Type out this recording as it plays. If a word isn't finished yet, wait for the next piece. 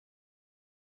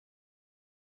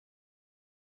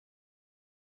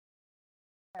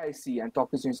IIC and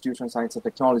Tokyo's Institute of Science and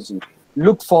Technology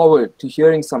look forward to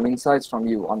hearing some insights from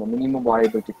you on the minimum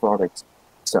viability products.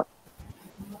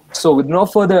 So with no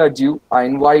further ado, I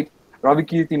invite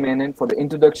Ravikirti Menon for the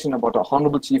introduction about our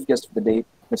honorable chief guest of the day,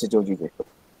 Mr. Joji.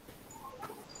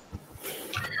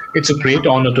 It's a great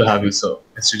honor to have you, sir,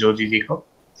 Mr. Joji.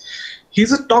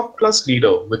 He's a top-class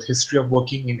leader with history of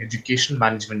working in education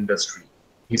management industry.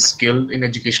 He's skilled in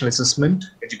educational assessment,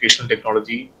 educational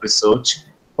technology, research,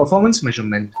 performance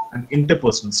measurement, and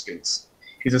interpersonal skills.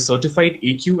 He's a certified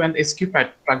AQ and SQ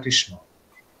practitioner.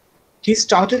 He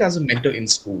started as a mentor in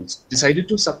schools, decided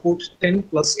to support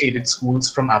 10+ aided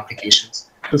schools from applications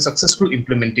to successful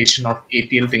implementation of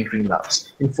ATL tinkering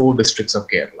labs in 4 districts of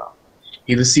Kerala.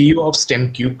 He is the CEO of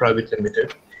STEMcube Private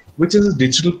Limited, which is a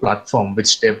digital platform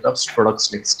which develops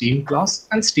products like STEAM Class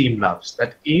and STEAM Labs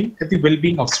that aim at the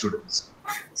well-being of students.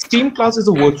 STEAM Class is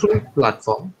a virtual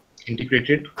platform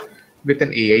integrated with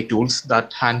an AI tools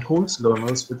that handholds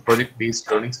learners with project-based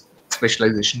learning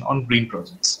specialization on green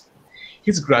projects.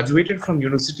 He's graduated from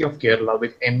University of Kerala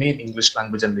with MA in English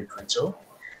Language and Literature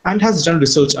and has done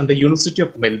research under University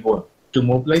of Melbourne to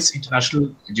mobilize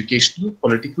international educational,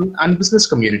 political, and business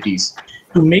communities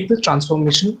to make the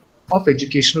transformation of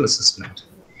educational assessment.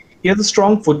 He has a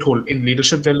strong foothold in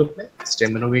leadership development,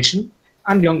 STEM innovation,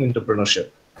 and young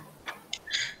entrepreneurship.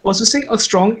 Possessing a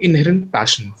strong inherent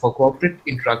passion for corporate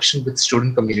interaction with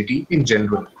student community in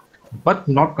general, but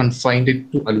not confined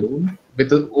it to alone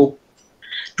with a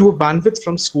bandwidth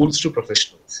from schools to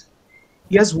professionals.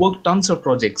 He has worked tons of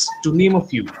projects, to name a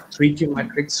few, 3Q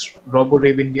Matrix,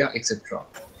 RoboRave India, etc.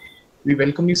 We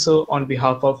welcome you, sir, on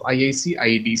behalf of IIC,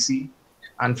 IEDC,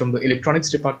 and from the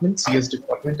Electronics Department, CS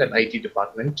Department, and IT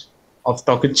Department of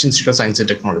Tokyo's Institute of Science and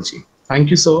Technology. Thank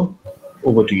you, sir.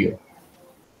 Over to you.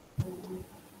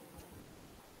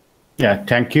 Yeah,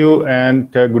 thank you,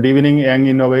 and good evening, young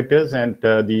innovators and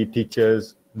the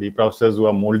teachers, the professors who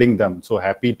are molding them. So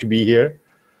happy to be here.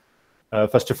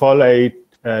 First of all, I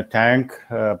thank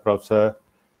Professor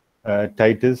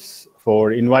Titus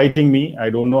for inviting me.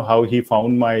 I don't know how he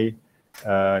found my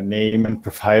name and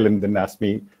profile and then asked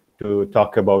me to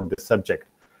talk about this subject.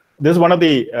 This is one of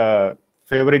the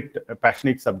favorite,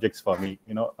 passionate subjects for me,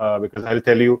 because I'll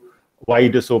tell you why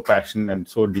it is so passionate and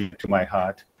so dear to my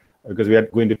heart, because we are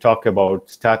going to talk about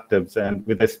startups and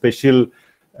with a special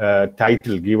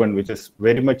title given, which is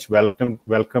very much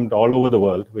welcomed all over the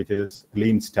world, which is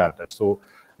Lean Startup. So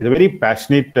it's a very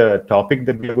passionate topic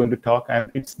that we are going to talk, and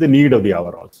it's the need of the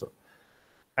hour also.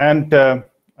 And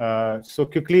so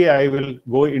quickly, I will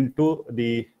go into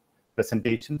the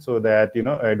presentation so that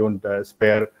I don't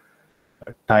spare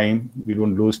time, we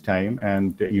don't lose time,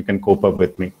 and you can cope up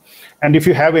with me. And if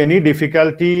you have any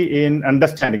difficulty in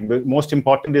understanding, the most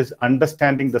important is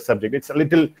understanding the subject. It's a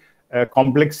little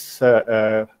complex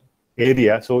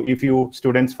area. So if you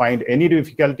students find any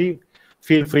difficulty,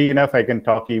 feel free enough. I can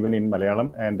talk even in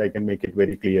Malayalam and I can make it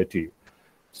very clear to you.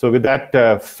 So with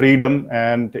that freedom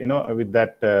and with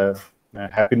that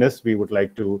happiness, I would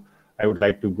like to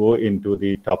go into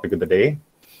the topic of the day.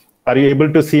 Are you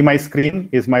able to see my screen?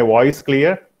 Is my voice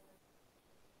clear?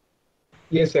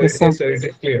 Yes, sir. Yes, sir. It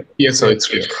is clear. Yes, sir. It's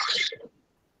clear.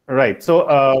 Right.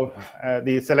 So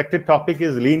the selected topic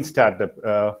is Lean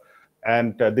Startup.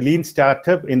 And the Lean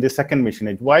Startup in the second mission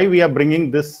age. Why we are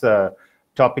bringing this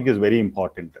topic is very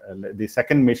important. The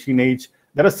second mission age,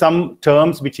 there are some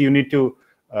terms which you need to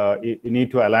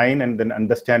align and then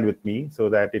understand with me so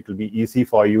that it will be easy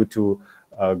for you to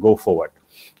go forward.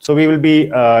 So we will be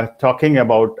talking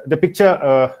about the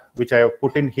picture which I have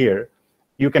put in here.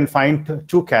 You can find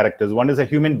 2 characters. One is a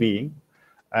human being.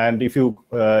 And if you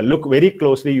look very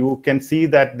closely, you can see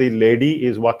that the lady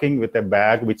is walking with a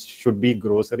bag which should be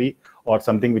grocery or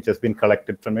something which has been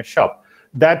collected from a shop.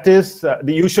 That is the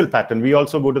usual pattern. We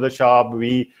also go to the shop,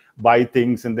 we buy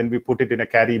things, and then we put it in a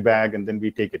carry bag, and then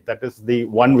we take it. That is the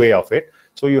one way of it.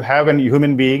 So you have a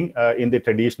human being in the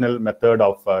traditional method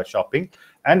of shopping.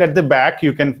 And at the back,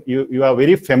 you are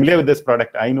very familiar with this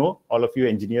product. I know all of you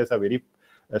engineers are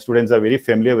students are very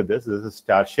familiar with this. This is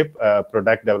Starship,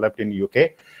 product developed in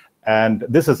UK. And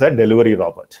this is a delivery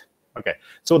robot. Okay,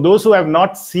 so those who have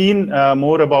not seen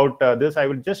more about this, I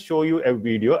will just show you a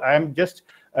video. I am just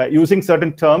using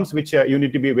certain terms which you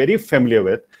need to be very familiar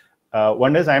with.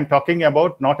 One is I am talking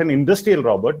about not an industrial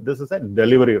robot. This is a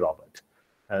delivery robot,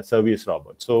 service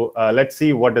robot. So let's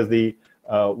see what is the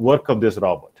work of this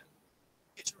robot.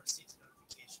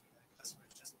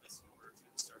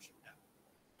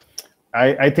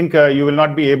 I think you will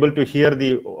not be able to hear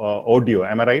the audio.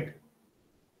 Am I right?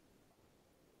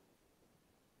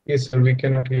 Yes, sir. We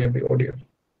cannot hear the audio.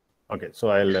 Okay, so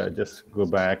I'll just go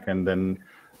back and then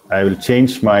I will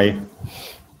change my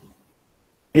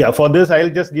Yeah, for this, I'll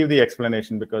just give the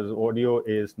explanation because audio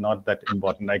is not that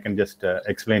important. I can just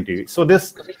explain to you. So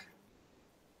this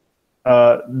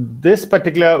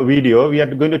particular video, we are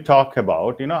going to talk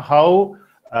about, how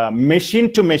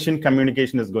machine-to-machine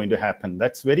communication is going to happen.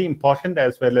 That's very important,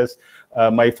 as well as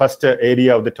my first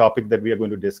area of the topic that we are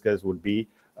going to discuss would be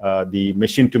the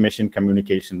machine-to-machine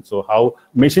communication. So how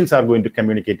machines are going to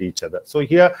communicate each other. So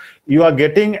here you are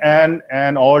getting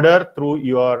an order through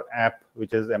your app,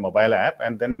 which is a mobile app,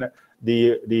 and then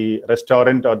the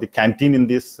restaurant or the canteen in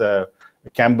this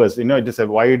campus, it is a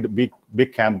wide,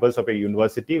 big campus of a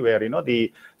university where,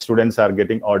 the students are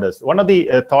getting orders. One of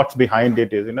the thoughts behind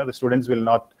it is, the students will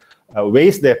not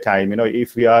waste their time.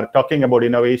 If we are talking about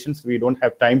innovations, we don't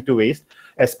have time to waste,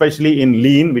 especially in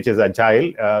lean, which is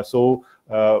agile. So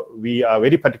we are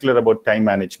very particular about time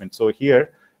management. So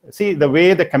here, see the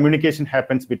way the communication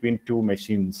happens between two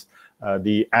machines.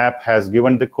 The app has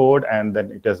given the code, and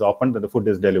then it has opened, and the food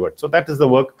is delivered. So that is the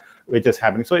work which is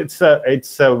happening. So it's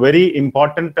a very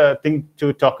important thing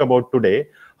to talk about today,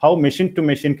 how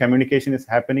machine-to-machine communication is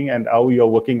happening and how you're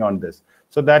working on this.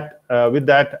 So that with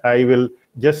that, I will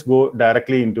just go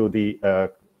directly into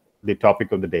the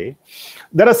topic of the day.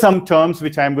 There are some terms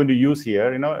which I'm going to use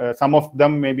here. Some of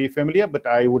them may be familiar, but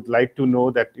I would like to know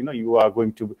that you are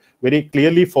going to very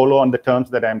clearly follow on the terms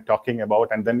that I'm talking about,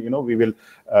 and then we will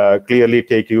clearly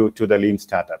take you to the lean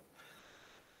startup.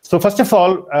 So first of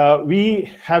all,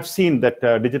 we have seen that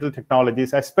digital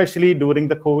technologies, especially during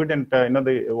the COVID and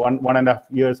the 1.5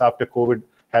 years after COVID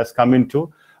has come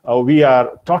into, we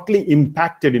are totally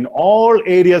impacted in all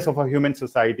areas of our human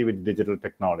society with digital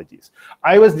technologies.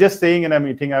 I was just saying in a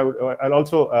meeting, I'll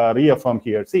also reaffirm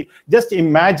here. See, just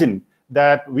imagine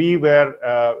that we were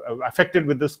affected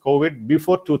with this COVID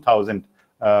before 2000,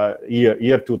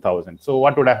 year 2000. So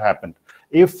what would have happened?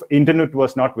 If internet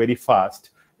was not very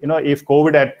fast, if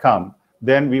COVID had come,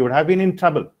 then we would have been in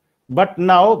trouble. But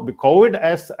now, COVID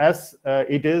as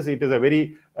it is a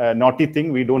very naughty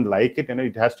thing. We don't like it.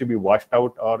 It has to be washed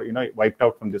out or wiped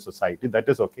out from the society. That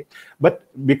is okay. But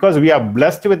because we are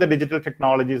blessed with the digital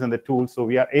technologies and the tools, so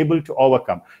we are able to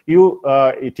overcome. You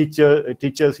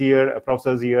teachers here,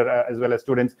 professors here, as well as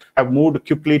students, have moved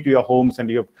quickly to your homes,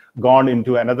 and you have gone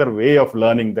into another way of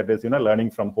learning, that is learning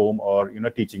from home or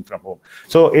teaching from home.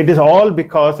 So it is all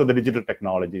because of the digital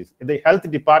technologies. The health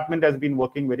department has been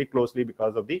working very closely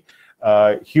because of the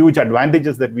huge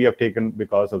advantages that we have taken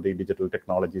because of the digital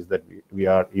technologies that we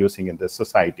are using in this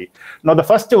society. Now, the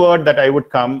first word that I would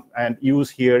come and use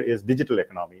here is digital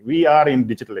economy. We are in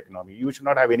digital economy. You should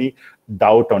not have any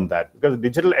doubt on that, because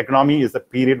digital economy is the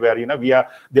period where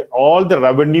all the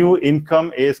revenue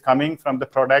income is coming from the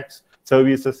products,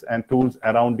 services, and tools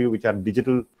around you, which are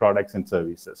digital products and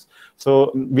services.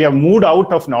 So we have moved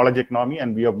out of knowledge economy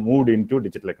and we have moved into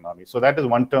digital economy. So that is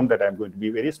one term that I'm going to be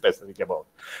very specific about.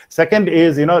 Second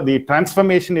is, the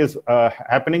transformation is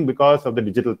happening because of the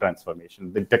digital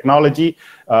transformation. The technology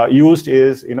used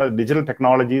is, digital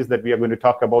technologies that we are going to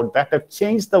talk about that have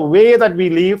changed the way that we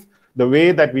live, the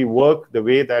way that we work, the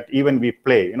way that even we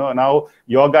play. Now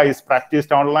yoga is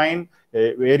practiced online.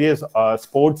 Various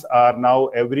sports are now,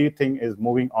 everything is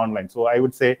moving online. So I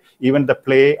would say even the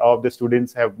play of the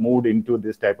students have moved into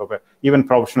this type of even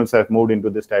professionals have moved into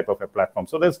this type of a platform.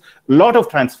 So there's a lot of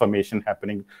transformation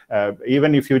happening.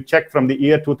 Even if you check from the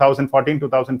year 2014,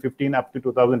 2015 up to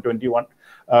 2021,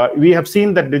 we have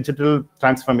seen that digital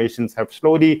transformations have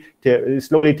slowly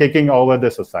taking over the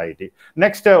society.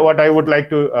 Next, what I would like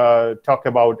to talk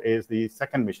about is the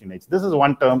second machine age. This is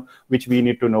one term which we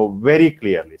need to know very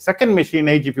clearly. Second machine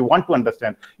age, if you want to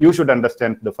understand, you should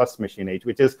understand the first machine age,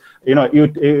 which is,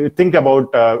 you think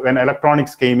about when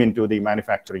electronics came into the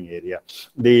manufacturing area,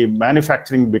 the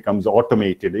manufacturing becomes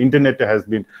automated. The internet has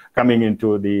been coming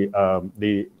into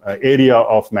the area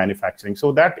of manufacturing.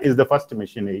 So that is the first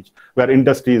machine age, where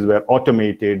industries were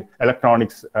automated,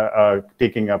 electronics are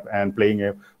taking up and playing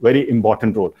a very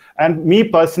important role. And me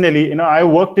personally, I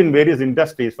worked in various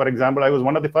industries. For example, I was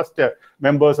one of the first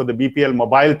members of the BPL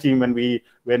mobile team when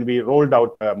we rolled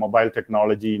out mobile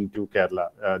technology into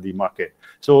Kerala, the market.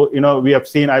 So,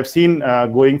 I've seen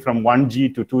going from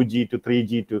 1G to 2G to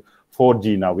 3G to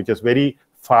 4G now, which is very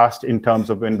fast in terms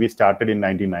of when we started in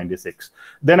 1996.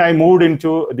 Then I moved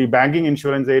into the banking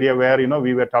insurance area where,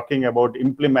 we were talking about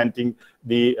implementing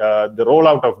the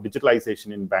rollout of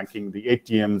digitalization in banking, the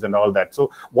ATMs and all that.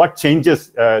 So what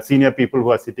changes, senior people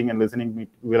who are sitting and listening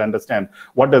will understand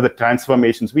what are the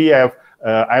transformations we have.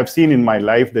 I've seen in my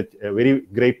life that very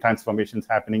great transformations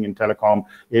happening in telecom.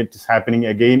 It's happening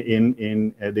again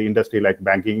in the industry like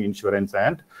banking, insurance,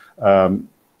 and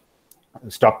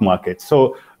stock markets.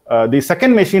 So the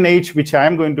second machine age, which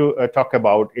I'm going to talk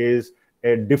about, is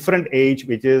a different age,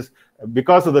 which is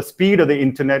because of the speed of the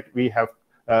internet, we have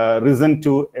risen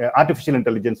to artificial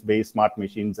intelligence-based smart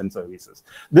machines and services.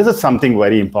 This is something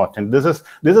very important. This is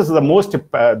the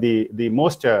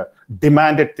most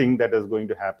demanded thing that is going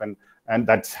to happen, and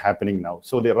that's happening now.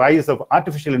 So the rise of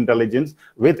artificial intelligence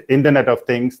with Internet of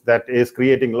Things, that is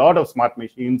creating a lot of smart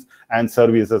machines and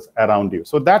services around you.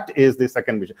 So that is the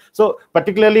second vision. So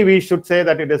particularly, we should say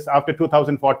that it is after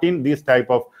 2014, this type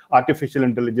of artificial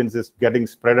intelligence is getting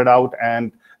spread out,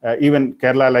 and even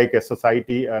Kerala, like a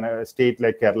society and a state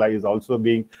like Kerala, is also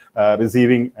being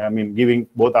giving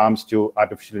both arms to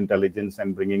artificial intelligence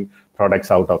and bringing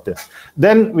products out of this.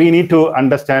 Then we need to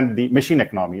understand the machine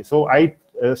economy. So I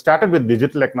started with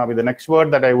digital economy. The next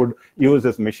word that I would use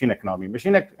is machine economy.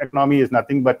 Machine economy is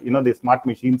nothing but the smart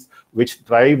machines which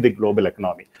drive the global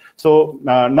economy. So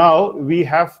now we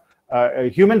have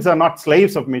humans are not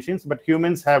slaves of machines, but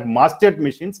humans have mastered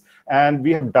machines, and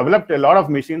we have developed a lot of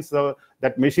machines, so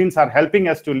that machines are helping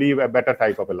us to live a better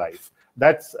type of a life.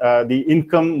 That's the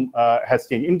income has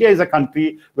changed. India is a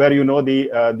country where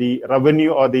the revenue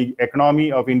or the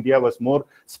economy of India was more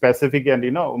specific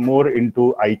and more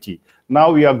into IT. Now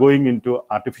we are going into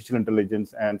artificial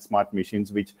intelligence and smart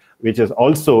machines, which is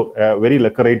also very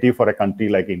lucrative for a country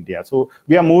like India. So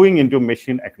we are moving into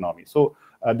machine economy. So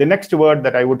the next word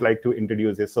that I would like to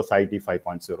introduce is Society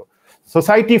 5.0.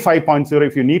 Society 5.0,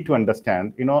 if you need to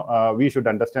understand, we should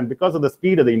understand, because of the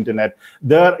speed of the internet,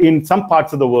 there in some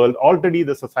parts of the world, already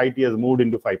the society has moved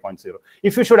into 5.0.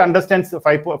 If you should understand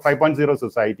 5.0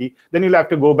 society, then you'll have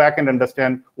to go back and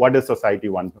understand what is Society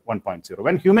 1.0.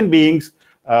 When human beings,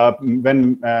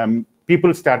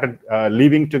 people started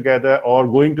living together or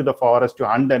going to the forest to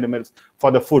hunt animals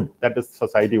for the food, that is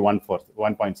Society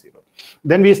 1.0.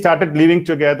 Then we started living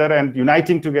together and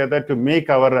uniting together to make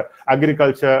our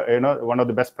agriculture, one of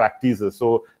the best practices.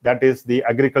 So that is the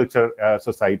agriculture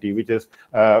society, which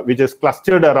is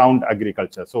clustered around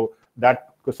agriculture. So that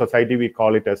society, we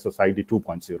call it as Society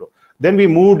 2.0. Then we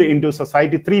moved into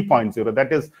Society 3.0.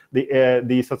 That is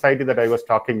the society that I was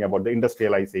talking about, the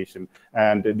industrialization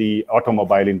and the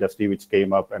automobile industry which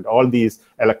came up, and all these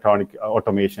electronic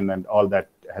automation and all that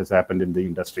has happened in the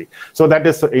industry. So that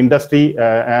is industry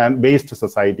and based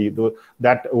society.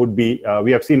 That would be,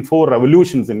 we have seen 4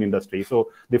 revolutions in industry.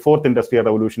 So the 4th industrial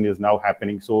revolution is now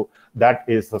happening. So that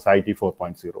is Society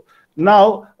 4.0.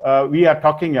 Now we are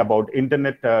talking about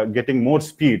internet getting more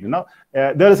speed.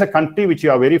 There is a country which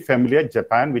you are very familiar,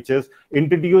 Japan, which had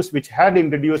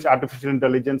introduced artificial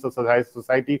intelligence or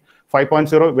Society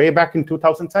 5.0 way back in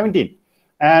 2017.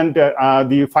 And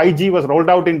the 5G was rolled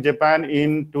out in Japan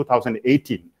in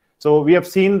 2018. So we have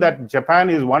seen that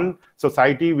Japan is one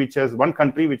society one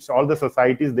country which all the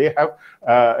societies, they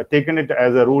have taken it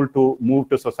as a rule to move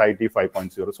to Society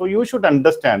 5.0. So you should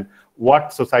understand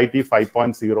what Society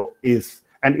 5.0 is.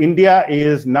 And India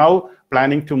is now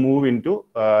planning to move into,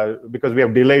 because we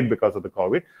have delayed because of the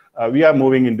COVID, we are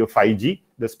moving into 5G.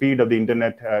 The speed of the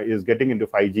internet is getting into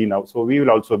 5G now. So we will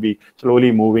also be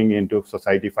slowly moving into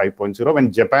Society 5.0.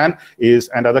 When Japan is,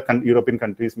 and other European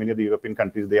countries, many of the European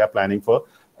countries, they are planning for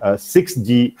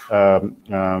 6G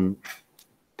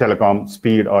telecom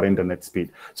speed or internet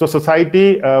speed. So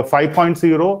Society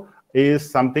 5.0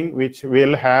 is something which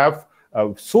will have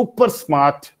super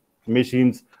smart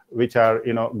machines, which are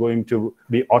going to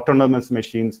be autonomous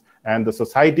machines, and the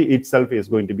society itself is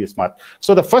going to be smart.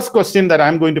 So the first question that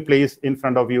I'm going to place in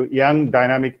front of you, young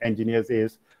dynamic engineers,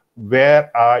 is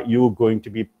where are you going to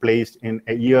be placed in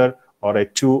a year or a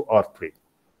 2 or 3?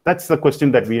 That's the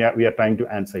question that we are trying to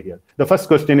answer here. The first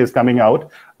question is coming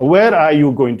out. Where are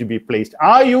you going to be placed?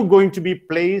 Are you going to be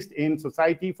placed in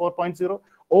Society 4.0?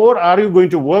 Or are you going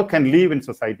to work and live in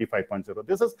Society 5.0?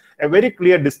 This is a very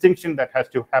clear distinction that has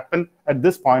to happen at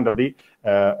this point of the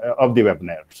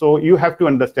webinar. So you have to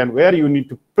understand where you need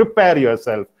to prepare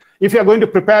yourself. If you're going to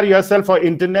prepare yourself for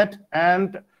internet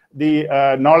and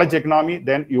the knowledge economy,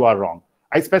 then you are wrong.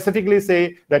 I specifically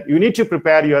say that you need to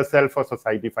prepare yourself for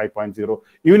Society 5.0.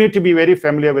 You need to be very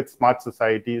familiar with smart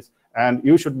societies, and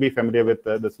you should be familiar with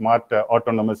the smart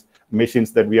autonomous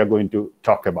machines that we are going to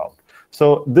talk about.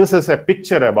 So this is a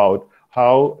picture about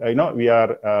how we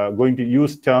are going to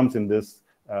use terms in this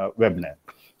webinar.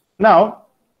 Now,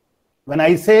 when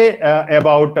I say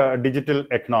about digital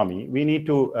economy, we need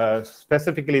to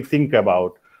specifically think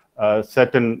about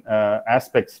certain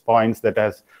aspects, points that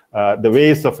has the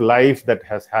ways of life that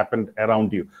has happened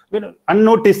around you.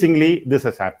 Unnoticingly, this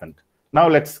has happened. Now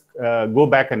let's go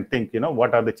back and think,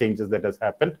 what are the changes that has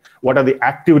happened? What are the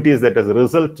activities that has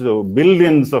resulted to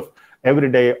billions of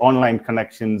everyday online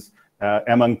connections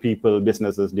among people,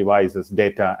 businesses, devices,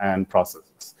 data, and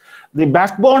processes. The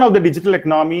backbone of the digital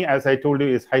economy, as I told you,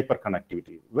 is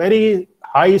hyperconnectivity. Very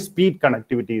high-speed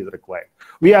connectivity is required.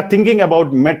 We are thinking about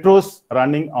metros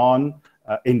running on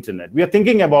internet. We are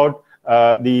thinking about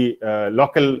the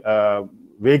local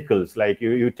vehicles, like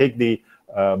you take the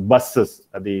buses.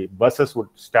 The buses would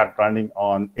start running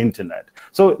on internet.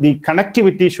 So the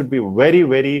connectivity should be very,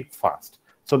 very fast.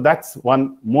 So that's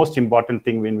one most important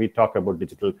thing when we talk about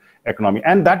digital economy.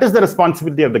 And that is the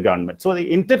responsibility of the government. So the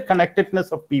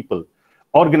interconnectedness of people,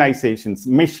 organizations,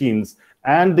 machines,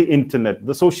 and the internet,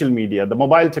 the social media, the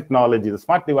mobile technology, the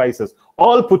smart devices,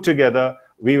 all put together,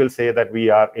 we will say that we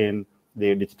are in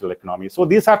the digital economy. So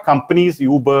these are companies,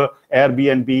 Uber,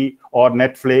 Airbnb, or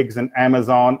Netflix, and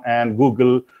Amazon, and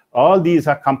Google. All these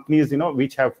are companies,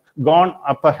 which have gone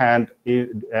upper hand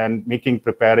and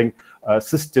preparing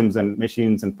systems and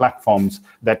machines and platforms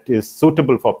that is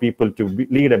suitable for people to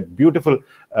lead a beautiful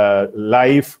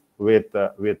life with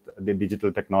the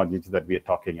digital technologies that we are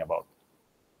talking about.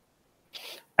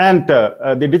 And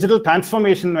the digital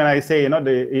transformation, when I say,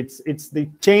 it's the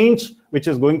change which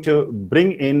is going to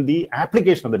bring in the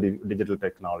application of the digital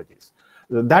technologies.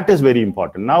 That is very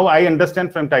important. Now, I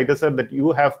understand from Titus sir that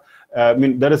you have,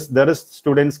 there is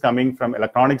students coming from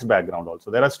electronics background also.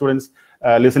 There are students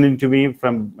listening to me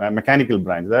from mechanical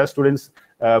branch. There are students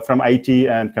from IT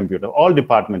and computer, all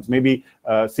departments, maybe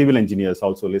civil engineers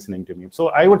also listening to me. So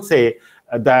I would say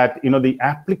that, the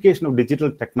application of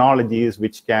digital technologies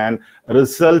which can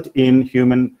result in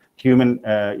human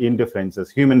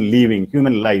interferences, human living,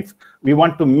 human life. We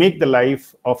want to make the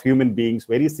life of human beings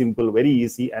very simple, very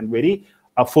easy, and very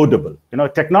affordable.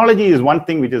 Technology is one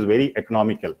thing which is very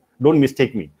economical. Don't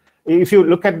mistake me. If you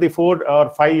look at the 4 or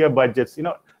 5 year budgets,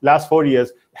 last 4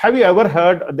 years, have you ever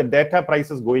heard the data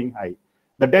prices going high?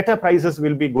 The data prices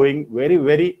will be going very,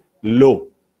 very low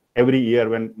every year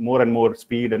when more and more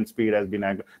speed has been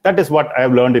added. That is what I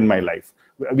have learned in my life.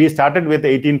 We started with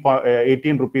 18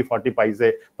 rupee 40 paise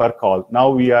per call. Now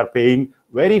we are paying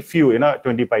very few,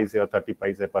 20 paise or 30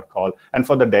 paise per call. And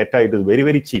for the data, it is very,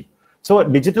 very cheap. So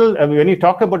digital, when you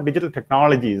talk about digital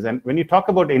technologies and when you talk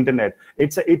about internet,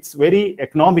 it's very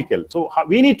economical. So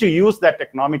we need to use that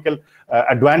economical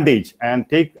advantage and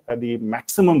take the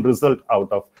maximum result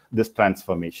out of this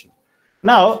transformation.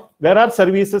 Now, there are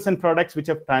services and products which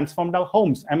have transformed our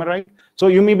homes. Am I right? So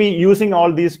you may be using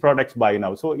all these products by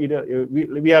now. So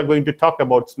we are going to talk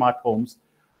about smart homes.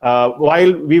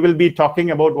 While we will be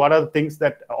talking about what are the things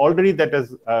that already that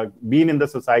has been in the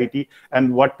society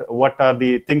and what are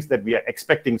the things that we are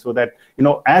expecting, so that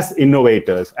as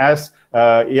innovators, as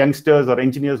youngsters or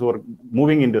engineers who are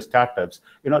moving into startups,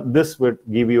 this would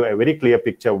give you a very clear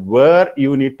picture where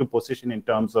you need to position in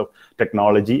terms of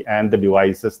technology and the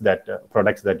devices that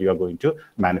products that you are going to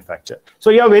manufacture.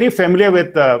 So you are very familiar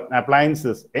with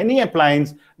appliances. Any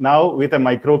appliance now with a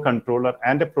microcontroller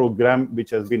and a program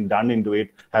which has been done into it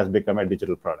has become a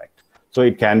digital product. So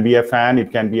it can be a fan,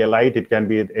 it can be a light, it can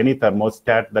be any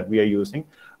thermostat that we are using,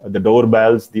 the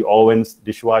doorbells, the ovens,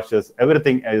 dishwashers,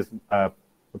 everything is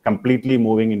completely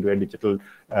moving into a digital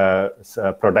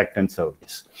product and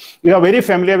service. You are very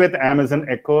familiar with Amazon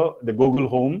Echo, the Google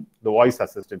Home, the voice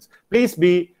assistants. Please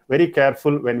be very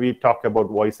careful when we talk about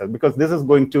voices, because this is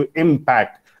going to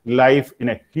impact life in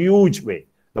a huge way,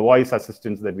 the voice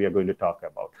assistants that we are going to talk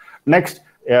about. Next,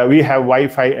 we have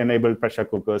Wi-Fi enabled pressure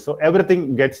cookers. So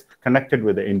everything gets connected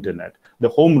with the internet. The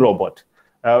home robot.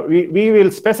 We will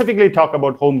specifically talk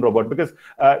about home robot because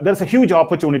there's a huge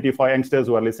opportunity for youngsters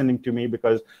who are listening to me,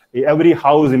 because every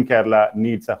house in Kerala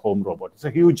needs a home robot. It's a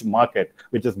huge market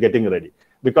which is getting ready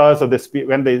because of the speed.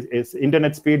 When the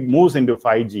internet speed moves into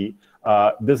 5G,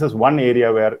 this is one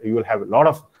area where you will have a lot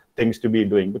of things to be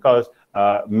doing, because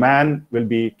man will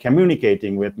be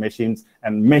communicating with machines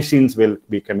and machines will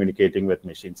be communicating with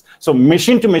machines. So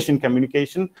machine-to-machine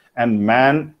communication and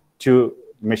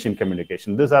man-to-machine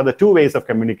communication. These are the two ways of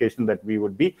communication that we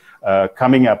would be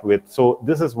coming up with. So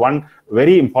this is one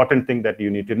very important thing that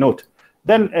you need to note.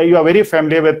 Then you are very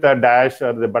familiar with the dash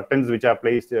or the buttons which are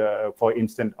placed for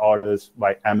instant orders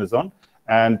by Amazon.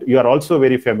 And you are also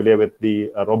very familiar with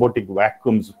the robotic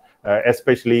vacuums,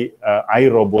 especially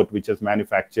iRobot, which has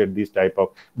manufactured these type of,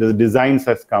 the designs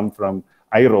has come from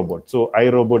iRobot. So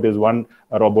iRobot is one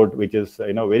robot which is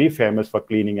very famous for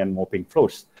cleaning and mopping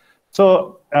floors.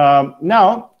 So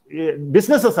now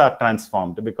businesses are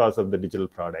transformed because of the digital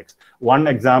products. One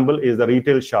example is the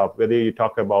retail shop, whether you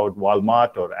talk about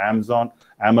Walmart or Amazon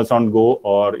Go,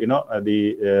 or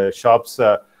the shops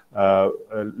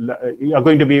you are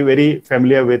going to be very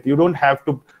familiar with. You don't have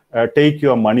to take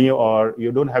your money, or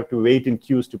you don't have to wait in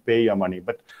queues to pay your money.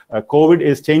 But COVID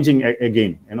is changing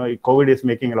again. COVID is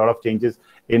making a lot of changes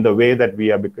in the way that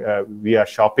we are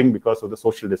shopping because of the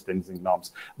social distancing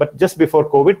norms. But just before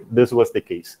COVID, this was the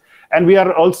case. And we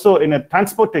are also in a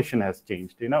transportation has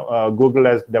changed. Google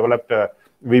has developed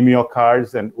Vimeo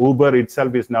cars, and Uber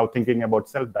itself is now thinking about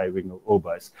self-driving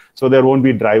Ubers. So there won't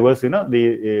be drivers.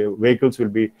 The vehicles will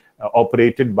be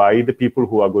operated by the people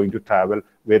who are going to travel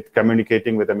with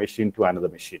communicating with a machine to another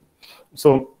machine.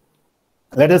 So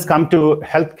let us come to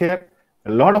healthcare.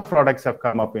 A lot of products have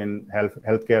come up in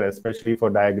healthcare, especially for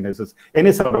diagnosis,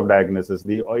 any sort of diagnosis.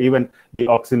 Even the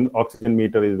oxygen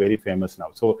meter is very famous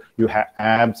now. So you have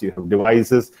apps, you have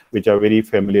devices which are very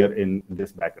familiar in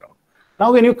this background.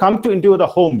 Now, when you come into the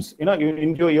homes,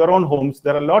 into your own homes,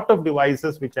 there are a lot of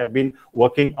devices which have been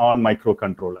working on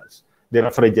microcontrollers. The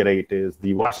refrigerators,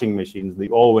 the washing machines, the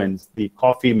ovens, the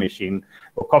coffee machine.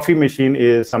 A coffee machine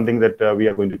is something that we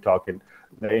are going to talk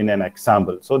in an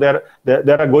example. So there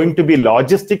are going to be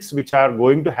logistics which are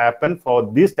going to happen for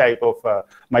this type of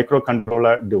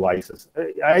microcontroller devices.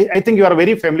 I think you are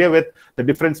very familiar with the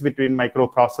difference between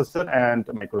microprocessor and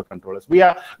microcontrollers. We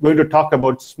are going to talk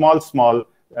about small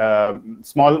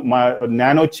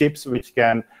nano chips which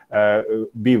can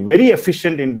be very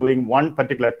efficient in doing one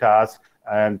particular task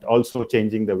and also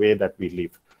changing the way that we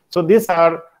live. So these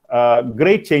are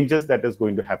great changes that is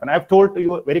going to happen. I've told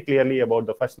you very clearly about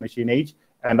the first machine age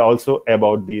and also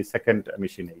about the second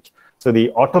machine age. So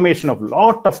the automation of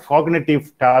lot of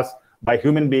cognitive tasks by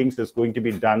human beings is going to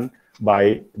be done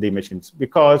by the machines,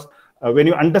 because when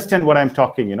you understand what I'm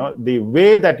talking, the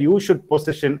way that you should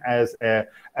position as a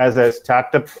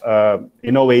startup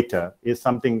innovator is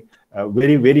something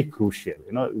very, very crucial.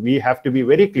 We have to be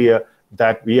very clear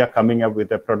that we are coming up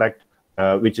with a product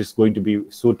which is going to be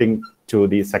suiting to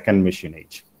the second machine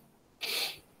age.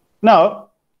 Now,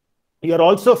 you're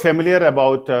also familiar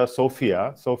about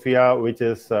Sophia, which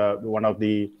is one of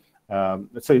the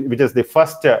which is the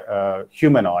first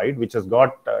humanoid which has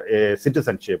got a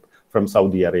citizenship from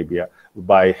Saudi Arabia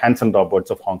by Hanson Roberts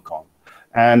of Hong Kong.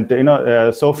 And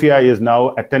Sophia is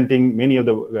now attending many of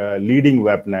the leading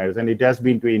webinars, and it has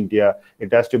been to India.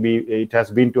 It has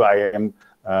been to IIM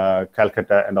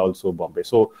Calcutta and also Bombay.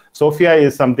 So Sophia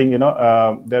is something,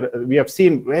 we have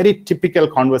seen very typical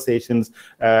conversations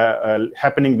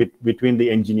happening between the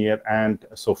engineer and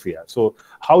Sophia. So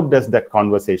how does that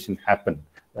conversation happen?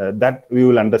 That we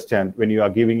will understand when you are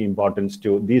giving importance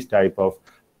to these type of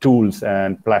tools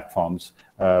and platforms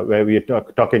where we are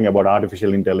talking about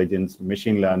artificial intelligence,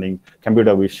 machine learning,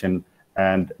 computer vision,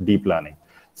 and deep learning.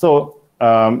 So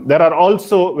there are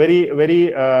also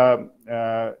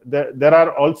there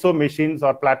are also machines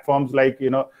or platforms like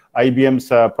IBM's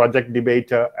Project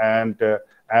Debater and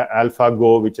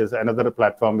AlphaGo, which is another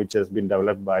platform which has been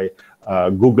developed by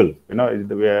Google.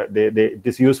 It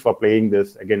is used for playing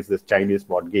this against this Chinese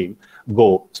board game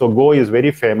Go. So Go is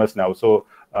very famous now. So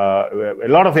a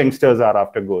lot of youngsters are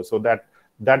after Go. So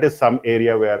that is some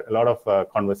area where a lot of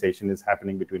conversation is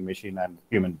happening between machine and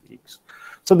human beings.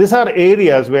 So these are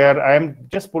areas where I am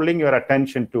just pulling your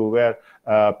attention to, where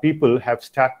people have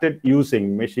started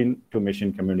using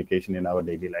machine-to-machine communication in our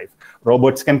daily life.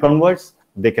 Robots can converse,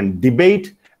 they can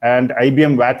debate, and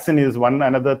IBM Watson is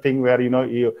another thing where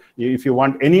if you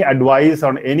want any advice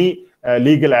on any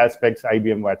legal aspects,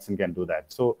 IBM Watson can do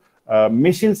that. So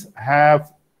machines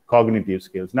have cognitive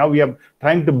skills. Now we are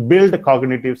trying to build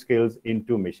cognitive skills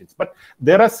into machines, but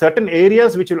there are certain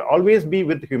areas which will always be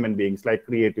with human beings, like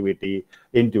creativity,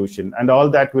 intuition, and all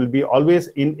that will be always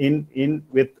in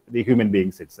with the human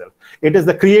beings itself. It is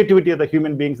the creativity of the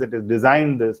human beings that has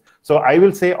designed this. So I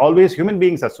will say always human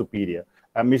beings are superior.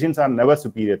 Machines are never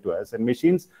superior to us, and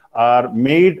machines are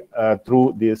made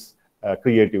through this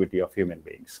creativity of human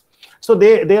beings. So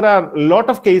there are a lot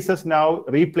of cases now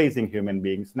replacing human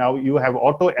beings. Now you have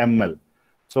auto ML.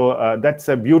 So that's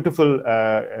a beautiful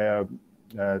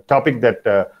topic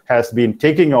that has been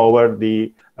taking over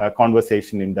the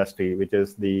conversation industry, which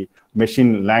is the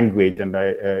machine language. And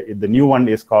the new one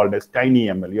is called as Tiny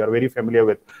ML. You are very familiar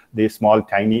with the small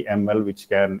Tiny ML, which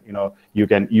you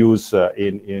can use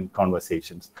in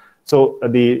conversations. So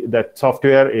that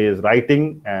software is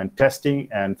writing and testing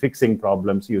and fixing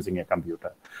problems using a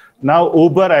computer. Now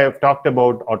Uber, I have talked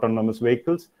about autonomous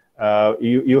vehicles.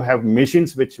 You have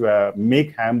machines which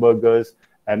make hamburgers,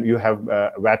 and you have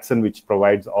Watson, which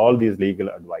provides all these legal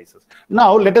advices.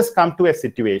 Now let us come to a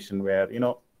situation where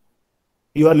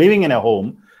you are living in a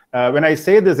home. When I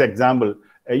say this example,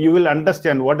 you will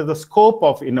understand what is the scope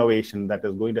of innovation that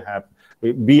is going to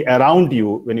be around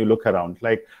you when you look around.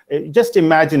 Like, just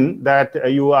imagine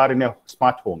that you are in a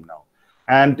smart home now,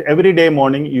 And every day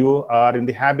morning, you are in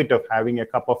the habit of having a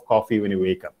cup of coffee when you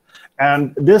wake up.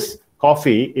 And this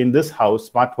coffee in this house,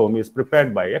 smart home, is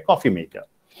prepared by a coffee maker.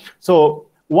 So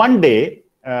one day,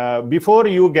 before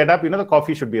you get up, the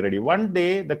coffee should be ready. One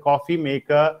day, the coffee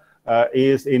maker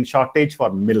is in shortage for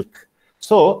milk.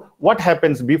 So what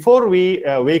happens before we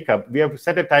wake up, we have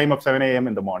set a time of 7 a.m.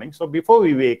 in the morning. So before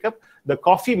we wake up, the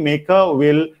coffee maker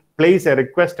will place a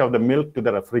request of the milk to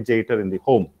the refrigerator in the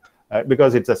home.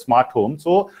 Because it's a smart home.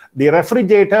 So the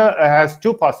refrigerator has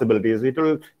two possibilities. It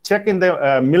will check in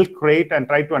the milk crate and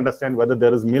try to understand whether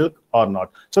there is milk or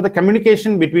not. So the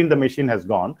communication between the machine has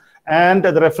gone, and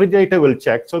the refrigerator will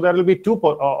check. So there will be two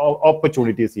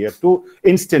opportunities here, two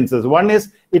instances. One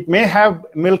is it may have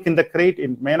milk in the crate,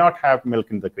 it may not have milk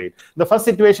in the crate. The first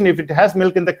situation, if it has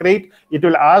milk in the crate, it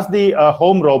will ask the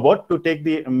home robot to take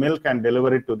the milk and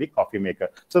deliver it to the coffee maker.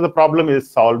 So the problem is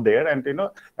solved there, and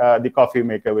the coffee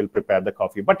maker will prepare the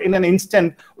coffee. But in an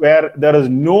instant where there is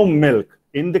no milk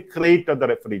in the crate of the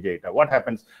refrigerator, what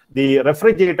happens? The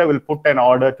refrigerator will put an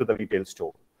order to the retail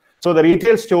store. So the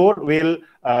retail store will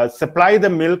supply the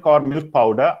milk or milk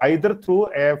powder either through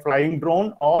a flying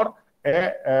drone or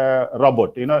a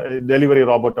robot. A delivery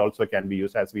robot also can be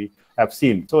used, as we have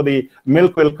seen. So the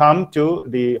milk will come to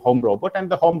the home robot, and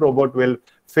the home robot will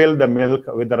fill the milk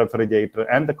with the refrigerator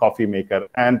and the coffee maker,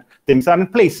 and things are in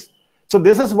place. So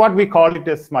this is what we call it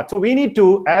as smart. So we need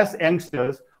to, as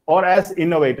youngsters or as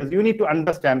innovators, you need to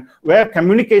understand where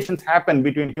communications happen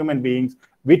between human beings,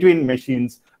 between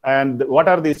machines, and what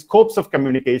are the scopes of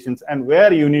communications, and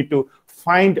where you need to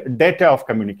find data of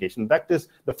communication. That is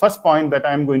the first point that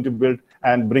I'm going to build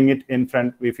and bring it in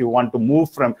front if you want to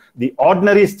move from the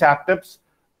ordinary startups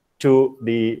to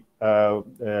the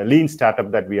lean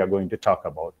startup that we are going to talk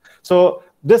about. So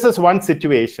this is one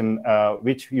situation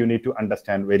which you need to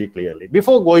understand very clearly.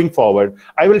 Before going forward,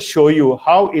 I will show you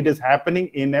how it is happening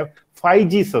in a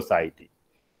 5G society.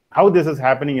 How this is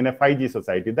happening in a 5G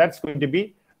society. That's going to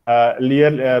be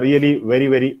really very,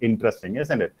 very interesting,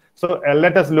 isn't it? So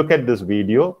let us look at this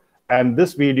video. And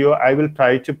this video I will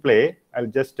try to play. I'll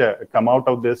just come out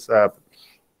of this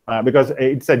because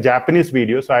it's a Japanese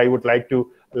video. So I would like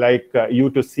you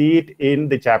to see it in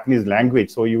the Japanese language,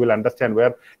 so you will understand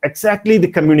where exactly the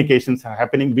communications are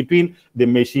happening between the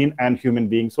machine and human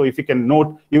beings. So if you can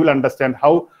note, you will understand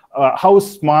how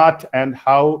smart and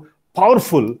how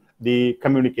powerful the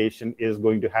communication is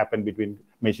going to happen between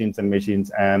machines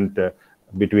and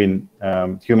between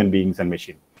human beings and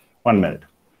machine. 1 minute.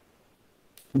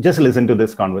 Just listen to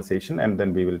this conversation, and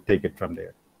then we will take it from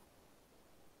there.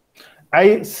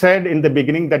 I said in the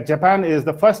beginning that Japan is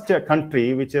the first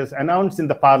country which is announced in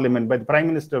the parliament by the Prime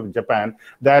Minister of Japan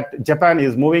that Japan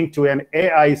is moving to an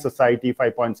AI society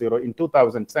 5.0 in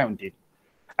 2017.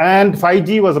 And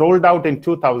 5G was rolled out in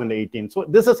 2018. So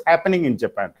this is happening in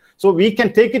Japan. So we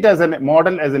can take it as a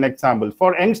model, as an example.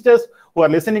 For youngsters who are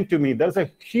listening to me, there's a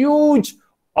huge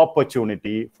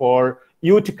opportunity for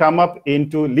you to come up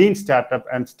into lean startup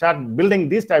and start building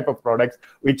these type of products,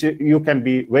 which you can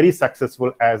be very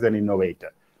successful as an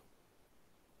innovator.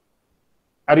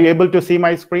 Are you able to see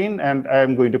my screen? And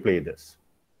I'm going to play this.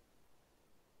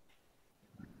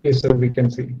 Yes, sir, we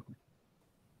can see.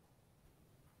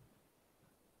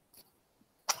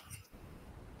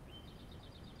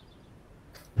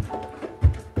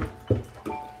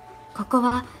 This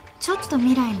is ちょっと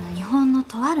未来の日本の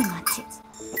とある町。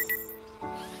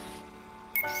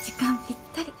時間ぴっ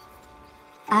たり。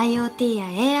IoT や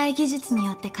AI 技術に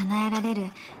よって叶えられる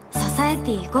ソサエ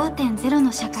ティ 5.0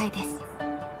 の社会です。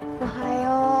お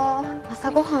はよう。朝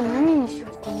ごはん何にしよ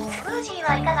うかな。スムージー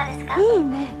はいかがですか？いい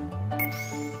ね。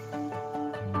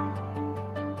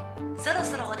そろ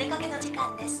そろお出かけの時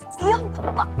間です。いや、コ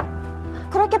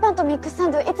ロッケパンとミックスサ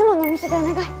ンドいつものお店でお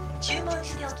願い。注文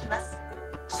しておきます。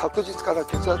昨日から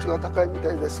血圧が高いみ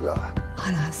たいですが。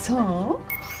あら、そう？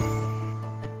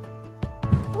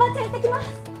おばあちゃん行ってきます。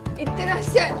行ってらっ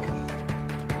しゃい。お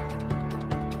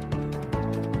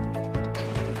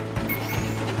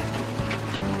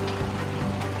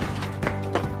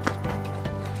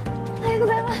はようご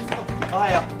ざいます。お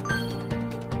はよ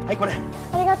う。はい、これ。あ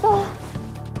りがとう。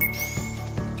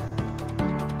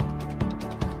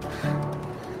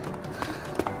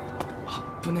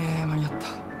危ねえ、間に合った。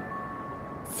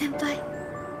先輩。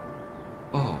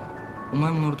ああ、お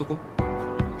前も乗るとこ？は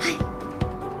い。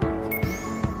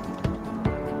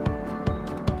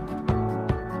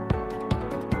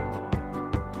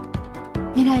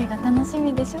未来が楽し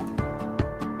みでしょ。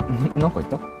なんか言っ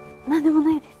た？なんでも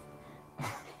ないです。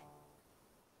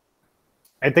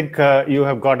I think you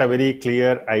have got a very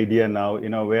clear idea now,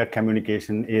 where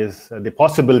communication is, the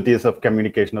possibilities of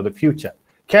communication of the future.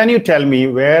 can you tell me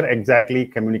where exactly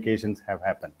communications have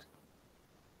happened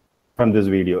from this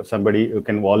video? Somebody who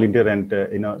can volunteer and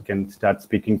can start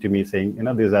speaking to me, saying,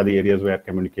 these are the areas where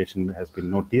communication has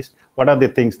been noticed. What are the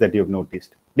things that you've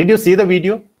noticed? Did you see the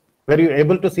video? Were you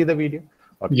able to see the video?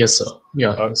 Okay. Yes, sir.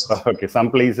 Yeah. Okay. Some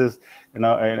places,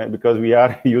 because we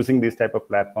are using this type of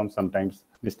platforms, sometimes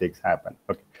mistakes happen.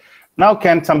 Okay. Now,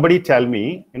 can somebody tell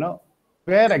me,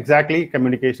 where exactly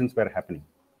communications were happening?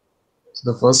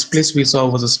 So the first place we saw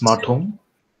was a smart home.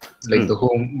 Like the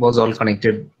home was all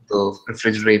connected, the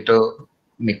refrigerator,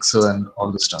 mixer, and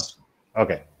all the stuff.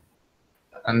 Okay.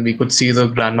 And we could see the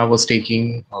grandma was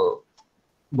taking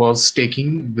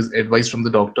advice from the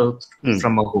doctor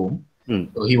from her home.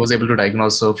 So he was able to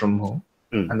diagnose her from home.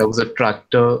 And there was a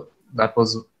tractor that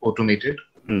was automated.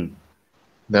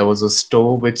 There was a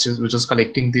stove which was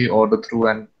collecting the order through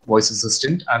an voice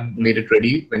assistant and made it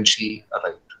ready when she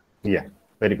arrived. Yeah,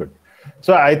 very good.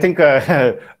 So I think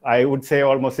I would say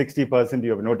almost 60% you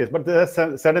have noticed, but there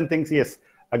are certain things, yes,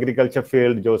 agriculture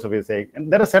field, Joseph is saying,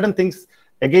 and there are certain things,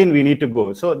 again, we need to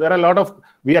go. So there are a lot of,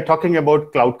 we are talking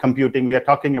about cloud computing, we are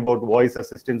talking about voice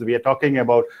assistants, we are talking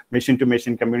about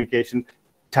machine-to-machine communication,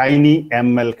 tiny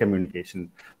ML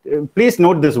communication. Please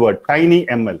note this word, tiny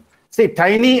ML. See,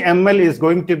 tiny ML is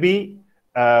going to be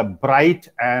bright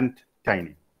and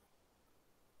tiny.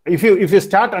 If you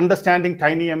start understanding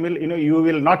tiny ML, you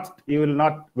will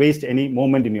not waste any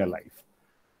moment in your life.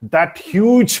 That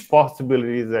huge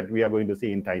possibilities that we are going to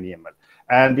see in tiny ML,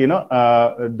 and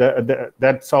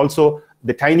that's also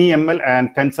the tiny ML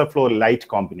and TensorFlow Lite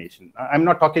combination. I'm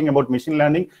not talking about machine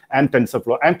learning and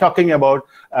TensorFlow. I'm talking about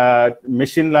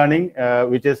machine learning,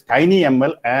 which is tiny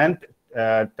ML, and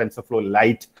TensorFlow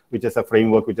Lite, which is a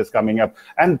framework which is coming up,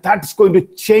 and that's going to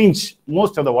change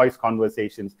most of the voice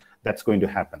conversations that's going to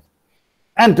happen.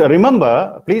 And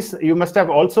remember, please, you must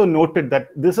have also noted that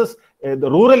this is the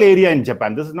rural area in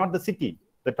Japan. This is not the city,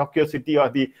 the Tokyo city or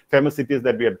the famous cities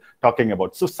that we are talking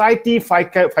about. Society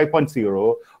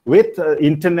 5.0 with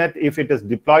internet, if it is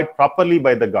deployed properly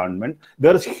by the government,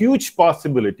 there is huge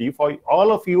possibility for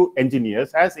all of you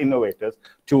engineers as innovators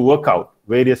to work out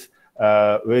various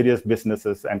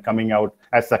businesses and coming out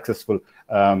as successful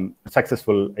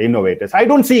innovators. I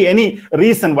don't see any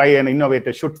reason why an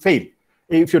innovator should fail.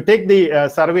 If you take the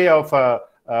survey of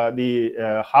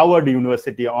the Harvard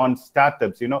University on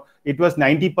startups, it was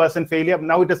 90% failure.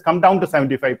 Now it has come down to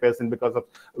 75% because of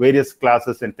various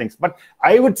classes and things. But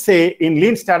I would say in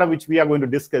lean startup, which we are going to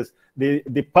discuss,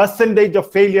 the percentage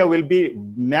of failure will be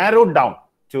narrowed down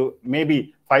to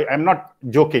maybe 5. I'm not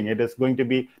joking. It is going to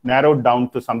be narrowed down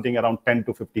to something around 10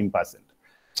 to 15%.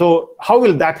 So how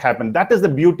will that happen? That is the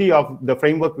beauty of the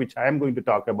framework which I am going to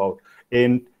talk about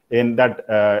in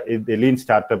the lean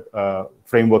startup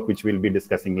framework, which we'll be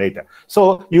discussing later.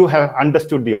 So you have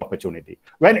understood the opportunity.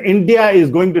 When India is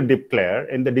going to declare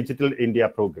in the Digital India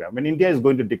program, when India is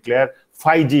going to declare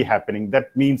 5G happening,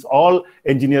 that means all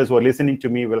engineers who are listening to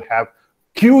me will have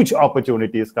huge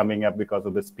opportunities coming up because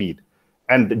of the speed.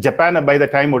 And Japan, by the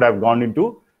time, would have gone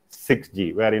into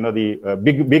 6G, where the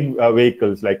big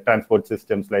vehicles like transport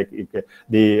systems, like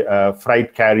the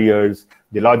freight carriers,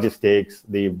 the logistics,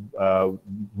 the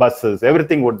buses,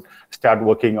 everything would start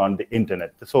working on the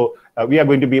internet. So we are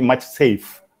going to be much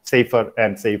safer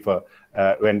and safer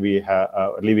when we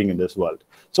are living in this world.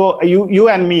 So you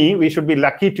and me, we should be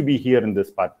lucky to be here in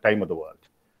this time of the world,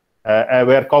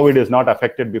 where COVID is not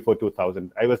affected before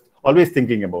 2000. I was always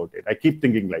thinking about it. I keep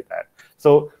thinking like that.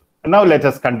 So now let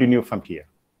us continue from here.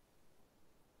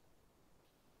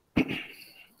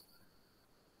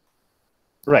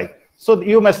 Right. So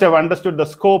you must have understood the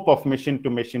scope of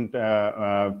machine-to-machine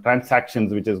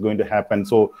transactions, which is going to happen.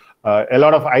 So a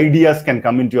lot of ideas can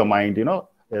come into your mind,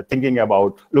 thinking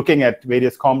about looking at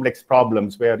various complex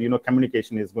problems where,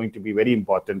 communication is going to be very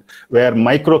important, where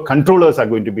microcontrollers are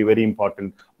going to be very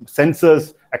important,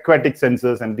 sensors, aquatic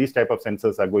sensors, and these type of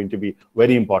sensors are going to be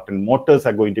very important, motors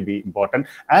are going to be important,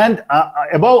 and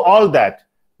above all that,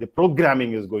 the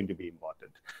programming is going to be important.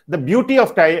 The beauty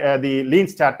of the lean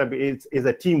startup is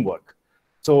a teamwork.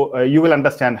 So you will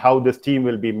understand how this team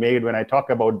will be made when I talk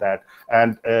about that,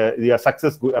 and the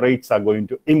success rates are going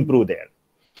to improve there.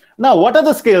 Now, what are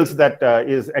the skills that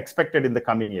is expected in the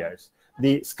coming years?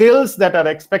 The skills that are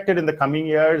expected in the coming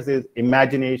years is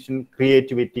imagination,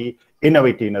 creativity,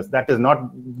 innovativeness. That is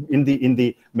not in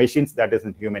the machines, that is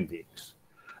in human beings.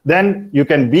 Then you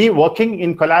can be working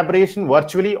in collaboration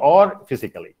virtually or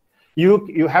physically.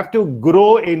 You have to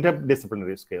grow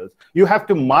interdisciplinary skills. You have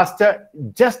to master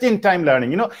just-in-time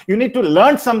learning. You need to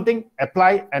learn something,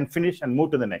 apply and finish and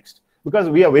move to the next, because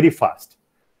we are very fast.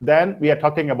 then we are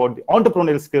talking about the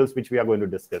entrepreneurial skills, which we are going to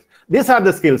discuss. These are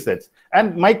the skill sets.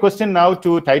 And my question now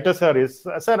to Titus sir is,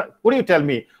 sir, would you tell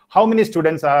me how many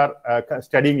students are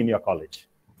studying in your college?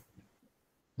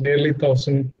 Nearly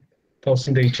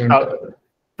 1,800.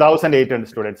 1,800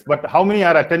 students. But how many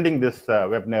are attending this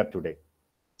webinar today?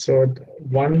 So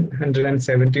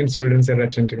 117 students are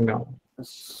attending now.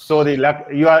 So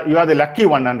you are the lucky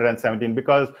 117,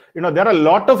 because there are a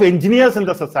lot of engineers in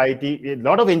the society, a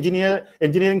lot of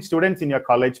engineering students in your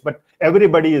college, but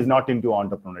everybody is not into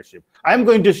entrepreneurship. I'm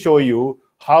going to show you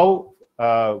how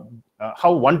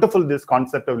wonderful this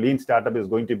concept of lean startup is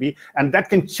going to be, and that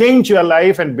can change your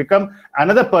life and become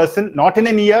another person, not in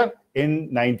a year,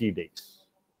 in 90 days,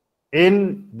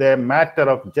 in the matter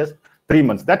of just 3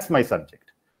 months. That's my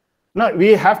subject. Now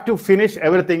we have to finish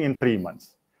everything in 3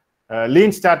 months.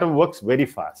 Lean startup works very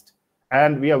fast,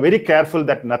 and we are very careful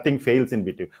that nothing fails in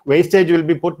between. Wastage will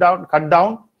be cut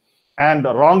down, and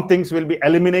wrong things will be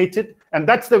eliminated, and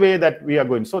that's the way that we are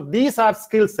going. So these are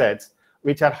skill sets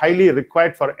which are highly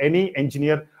required for any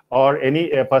engineer or any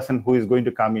person who is going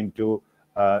to come into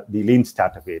the lean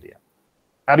startup area.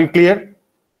 Are you clear?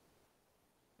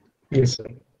 Yes, sir.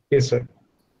 Yes, sir.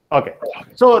 Okay.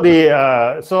 So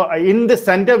in the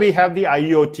center we have the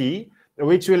IoT,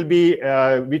 which will be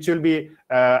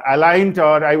aligned,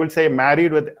 or I would say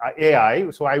married with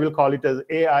AI. So I will call it as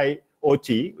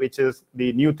AIoT, which is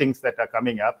the new things that are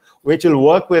coming up, which will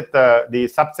work with the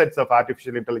subsets of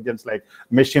artificial intelligence like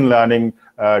machine learning,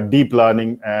 deep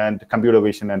learning, and computer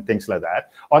vision and things like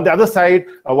that. On the other side,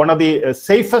 one of the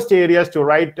safest areas to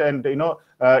write and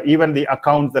even the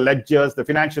accounts, the ledgers, the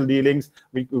financial dealings,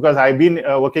 because I've been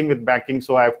working with banking,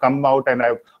 so I've come out and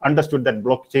I've understood that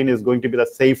blockchain is going to be the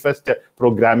safest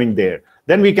programming there.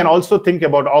 Then we can also think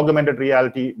about augmented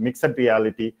reality, mixed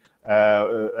reality,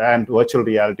 and virtual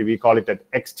reality. We call it an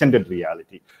extended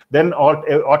reality. Then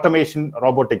automation,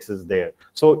 robotics is there.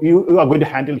 So you are going to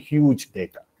handle huge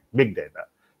data, big data.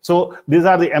 So these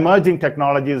are the emerging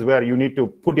technologies where you need to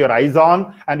put your eyes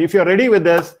on. And if you're ready with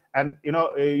this, and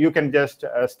you can just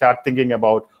start thinking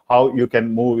about how you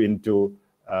can move into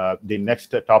the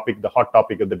next topic, the hot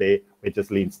topic of the day, which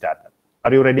is lean startup.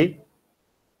 Are you ready?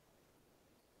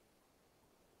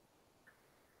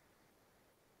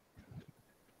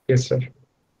 Yes, sir.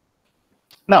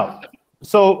 Now,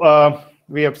 so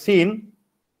we have seen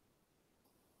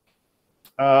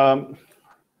the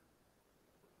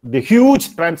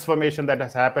huge transformation that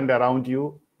has happened around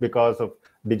you because of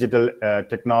digital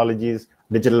technologies,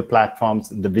 digital platforms,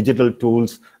 the digital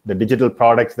tools, the digital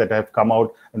products that have come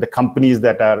out, and the companies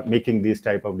that are making these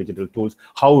type of digital tools,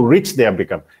 how rich they have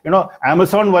become.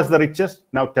 Amazon was the richest.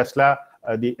 Now Tesla,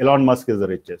 the Elon Musk is the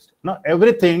richest. Now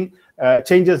everything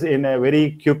changes in a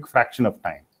very quick fraction of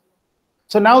time.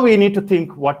 So now we need to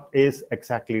think, what is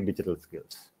exactly digital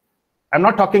skills? I'm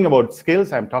not talking about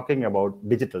skills, I'm talking about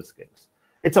digital skills.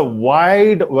 It's a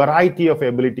wide variety of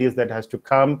abilities that has to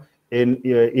come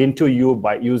into you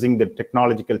by using the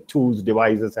technological tools,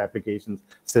 devices, applications,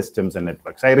 systems, and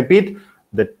networks. I repeat,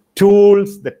 the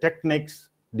tools, the techniques,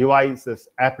 devices,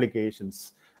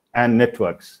 applications, and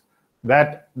networks.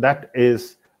 That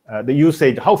is the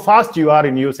usage. How fast you are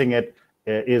in using it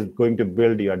is going to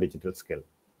build your digital skill.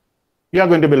 You are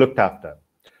going to be looked after.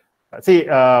 See,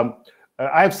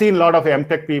 I've seen a lot of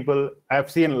MTech people.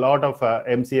 I've seen a lot of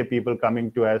MCA people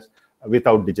coming to us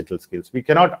without digital skills. We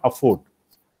cannot afford.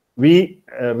 We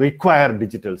require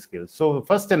digital skills. So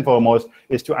first and foremost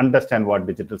is to understand what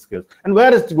digital skills and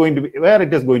where it is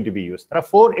going to be used. There are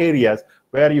 4 areas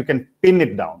where you can pin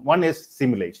it down. One is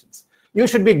simulations. You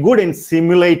should be good in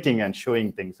simulating and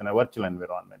showing things in a virtual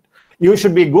environment. You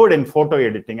should be good in photo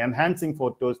editing, enhancing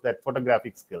photos, that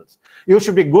photographic skills. You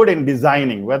should be good in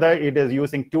designing, whether it is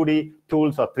using 2D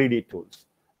tools or 3D tools.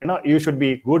 You should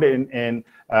be good in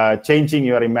changing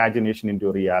your imagination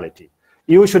into reality.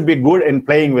 You should be good in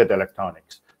playing with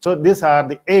electronics. So these are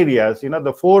the areas,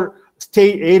 the 4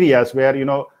 areas where,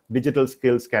 digital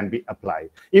skills can be applied.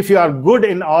 If you are good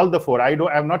in all the 4, I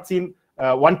have not seen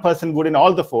one person good in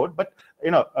all the 4, but,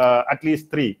 at least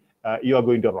 3, you are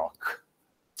going to rock.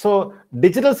 So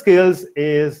digital skills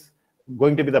is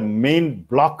going to be the main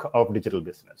block of digital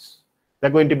business. They're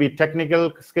going to be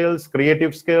technical skills,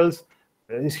 creative skills,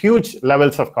 huge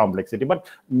levels of complexity, but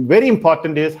very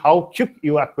important is how quick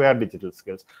you acquire digital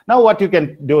skills. Now what you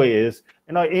can do is,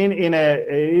 in a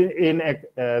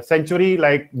century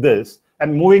like this,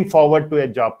 and moving forward to a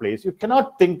job place, you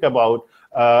cannot think about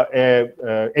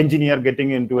an engineer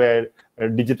getting into a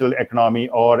digital economy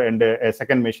or in a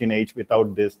second machine age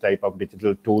without this type of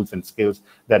digital tools and skills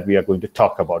that we are going to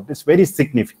talk about. It's very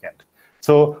significant.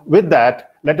 So with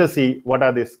that, let us see what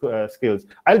are these skills.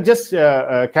 I'll just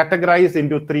categorize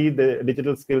into the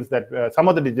digital skills that some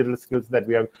of the digital skills that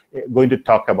we are going to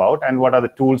talk about, and what are the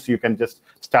tools you can just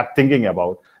start thinking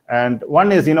about. And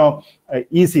one is,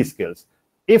 easy skills.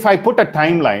 If I put a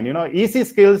timeline, easy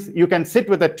skills, you can sit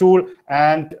with a tool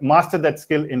and master that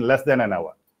skill in less than an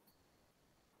hour.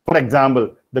 For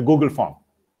example, the Google form,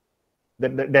 the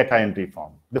data entry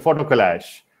form, the photo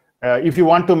collage. If you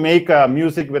want to make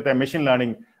music with a machine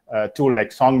learning tool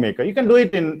like SongMaker, you can do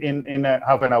it in a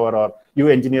half an hour, or you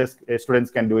engineers,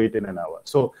 students can do it in an hour.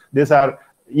 So these are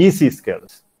easy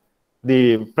skills.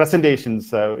 The presentations,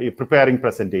 preparing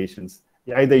presentations,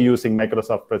 either using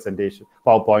Microsoft presentation,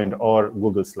 PowerPoint, or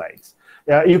Google Slides.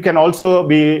 You can also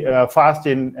be fast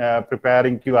in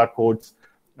preparing QR codes,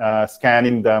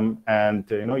 scanning them, and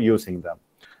using them.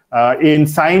 In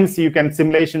science,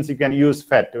 simulations, you can use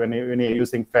PhET when you're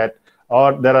using PhET,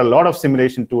 or there are a lot of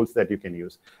simulation tools that you can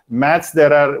use. Maths,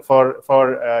 there are for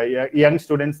young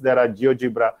students, there are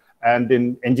GeoGebra, and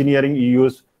in engineering, you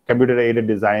use computer-aided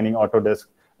designing, Autodesk,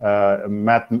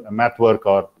 MathWork,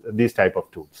 or these type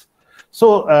of tools.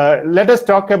 So let us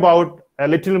talk about a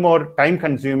little more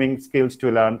time-consuming skills to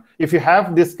learn. If you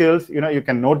have these skills, you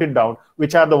can note it down,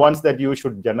 which are the ones that you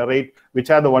should generate, which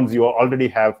are the ones you already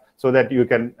have, so that you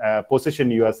can position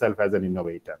yourself as an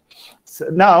innovator. So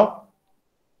now,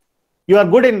 you are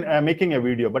good in making a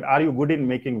video, but are you good in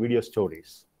making video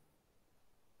stories?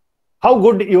 How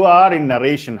good you are in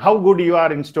narration, how good you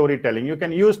are in storytelling. You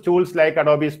can use tools like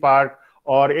Adobe Spark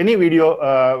or any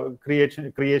video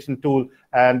creation tool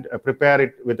and prepare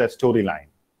it with a storyline.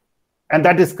 And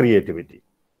that is creativity.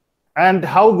 And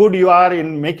how good you are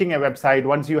in making a website.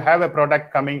 Once you have a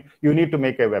product coming, you need to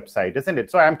make a website, isn't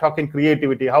it? So I'm talking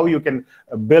creativity, how you can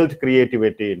build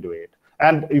creativity into it.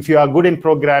 And if you are good in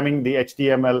programming, the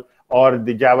HTML or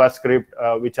the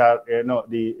JavaScript, which are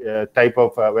the type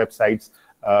of websites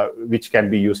which can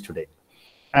be used today.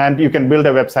 And you can build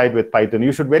a website with Python.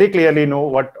 You should very clearly know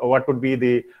what would be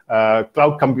the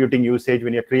cloud computing usage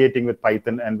when you're creating with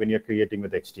Python and when you're creating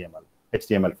with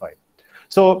HTML5.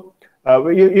 So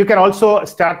you can also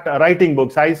start writing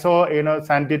books. I saw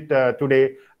Sandit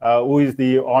today, who is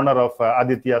the owner of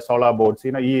Aditya Solar Boards.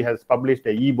 He has published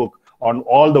an ebook on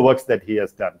all the works that he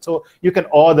has done. So you can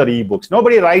author ebooks.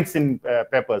 Nobody writes in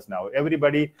papers now.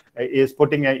 Everybody is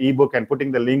putting an ebook and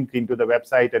putting the link into the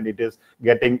website, and it is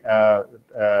getting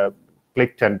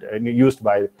clicked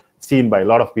and seen by a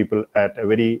lot of people at a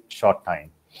very short time.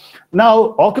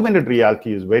 Now, augmented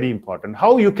reality is very important.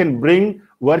 How you can bring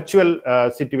virtual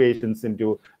situations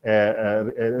into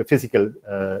a physical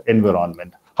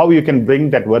environment. How you can bring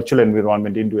that virtual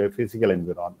environment into a physical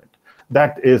environment.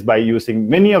 That is by using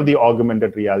many of the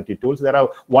augmented reality tools. There are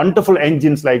wonderful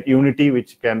engines like Unity,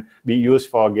 which can be used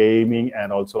for gaming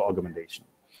and also augmentation.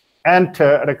 And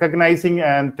recognizing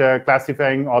and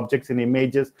classifying objects in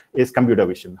images is computer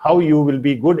vision. How you will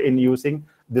be good in using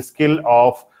the skill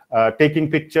of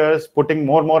taking pictures, putting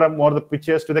more the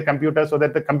pictures to the computer so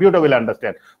that the computer will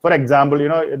understand. For example,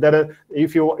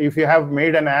 if you have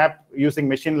made an app using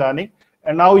machine learning,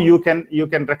 and now you can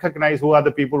recognize who are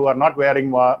the people who are not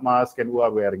wearing masks and who are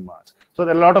wearing masks. So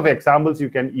there are a lot of examples you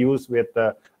can use with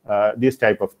these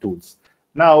type of tools.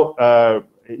 Now,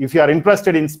 if you are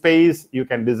interested in space, you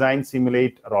can design,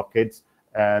 simulate rockets,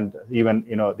 and even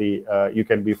you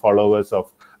can be followers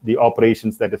of the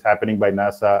operations that is happening by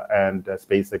NASA and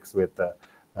SpaceX with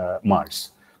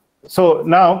Mars. So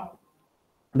now,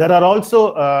 there are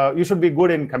also, you should be good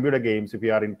in computer games. If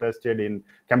you are interested in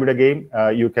computer game,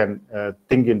 you can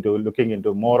looking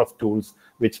into more of tools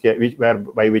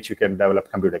by which you can develop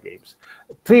computer games.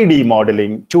 3D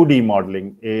modeling, 2D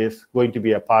modeling is going to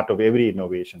be a part of every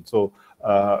innovation. So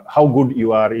how good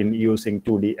you are in using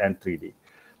 2D and 3D.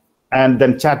 And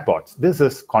then chatbots. This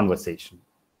is conversation.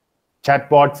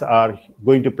 Chatbots are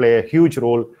going to play a huge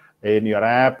role in your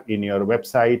app, in your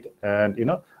website, and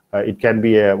it can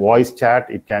be a voice chat,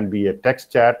 it can be a text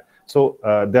chat. So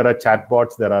there are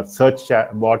chatbots, there are search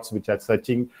chatbots which are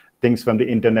searching things from the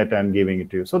internet and giving it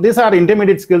to you. So these are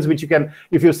intermediate skills which you can,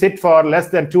 if you sit for less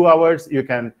than 2 hours, you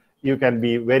can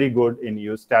be very good in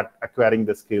you start acquiring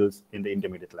the skills in the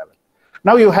intermediate level.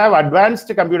 Now you have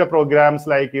advanced computer programs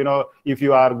like, if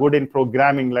you are good in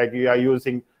programming, like you are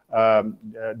using the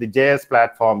JS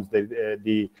platforms,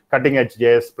 the cutting edge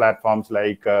JS platforms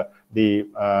like the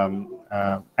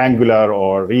Angular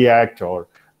or React or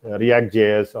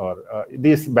React.js, or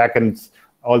these backends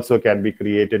also can be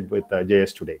created with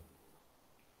JS today.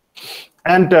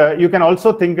 And you can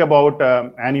also think about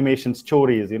animation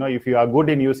stories. If you are good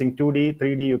in using 2D,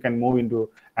 3D, you can move into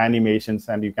animations,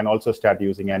 and you can also start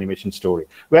using animation story,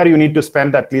 where you need to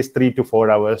spend at least 3 to 4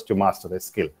 hours to master a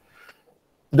skill.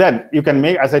 Then you can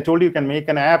make, as I told you, you can make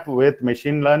an app with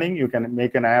machine learning. You can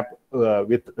make an app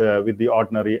with the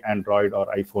ordinary Android or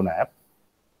iPhone app.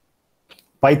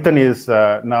 Python is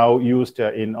now used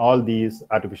in all these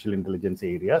artificial intelligence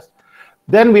areas.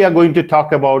 Then we are going to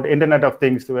talk about Internet of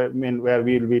Things, where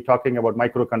we will be talking about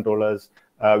microcontrollers.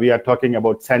 We are talking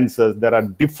about sensors. There are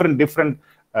different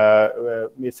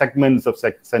segments of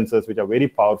sensors which are very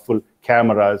powerful,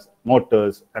 cameras,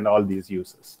 motors, and all these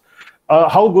uses.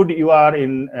 How good you are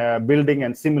in building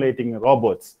and simulating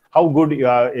robots, how good you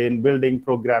are in building,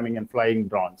 programming, and flying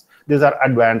drones. These are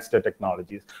advanced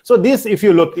technologies. So this, if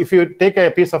you take a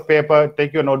piece of paper,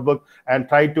 take your notebook, and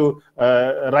try to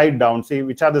write down, see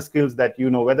which are the skills that you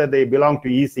know, whether they belong to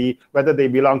EC, whether they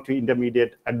belong to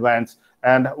intermediate, advanced,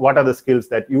 and what are the skills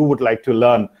that you would like to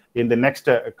learn in the next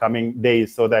coming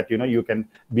days, so that you can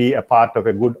be a part of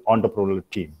a good entrepreneurial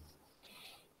team.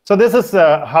 So this is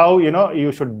how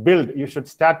you should build. You should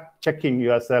start checking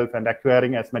yourself and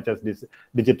acquiring as much as these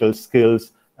digital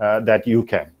skills that you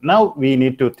can. Now we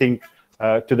need to think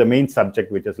to the main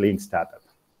subject, which is Lean Startup.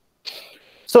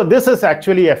 So this is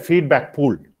actually a feedback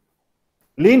pool.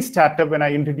 Lean Startup, when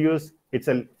I introduce, it's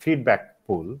a feedback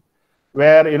pool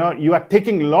where you are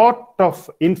taking a lot of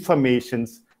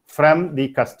informations from the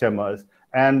customers,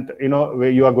 and where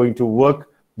you are going to work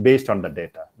based on the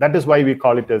data. That is why we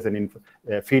call it as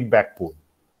a feedback pool.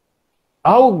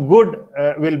 How good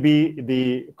will be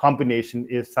the combination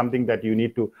is something that you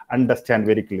need to understand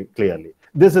very clearly.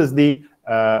 This is the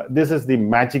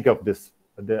magic of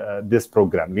this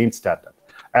program, Lean Startup,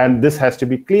 and this has to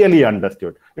be clearly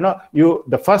understood.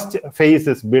 The first phase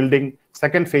is building,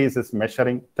 second phase is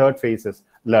measuring, third phase is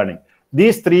learning.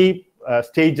 These three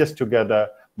stages together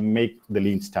make the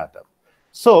Lean Startup.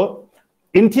 So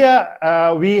India,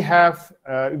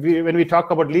 when we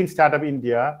talk about Lean Startup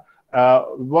India,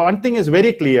 one thing is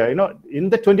very clear. In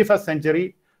the 21st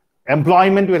century,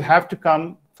 employment will have to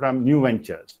come from new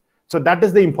ventures. So that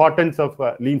is the importance of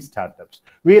Lean Startups.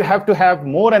 We'll have to have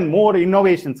more and more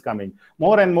innovations coming,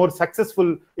 more and more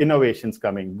successful innovations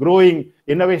coming. Growing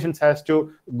innovations has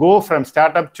to go from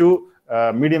startup to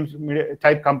medium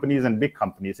type companies and big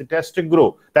companies. It has to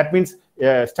grow. That means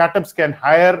startups can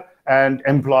hire and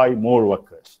employ more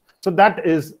workers. So that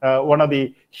is one of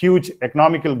the huge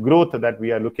economical growth that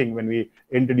we are looking when we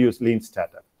introduce Lean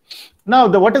Startup. Now,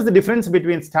 what is the difference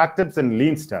between startups and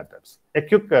Lean Startups? A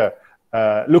quick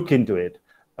look into it.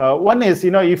 One is,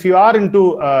 if you are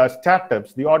into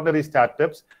startups, the ordinary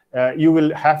startups, you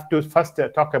will have to first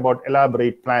talk about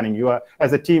elaborate planning. You are,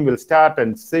 as a team, will start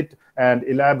and sit and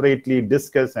elaborately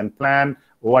discuss and plan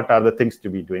what are the things to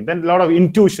be doing. Then a lot of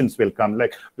intuitions will come,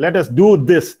 like, let us do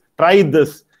this, try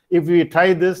this. If we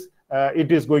try this,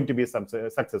 it is going to be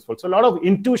successful. So a lot of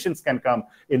intuitions can come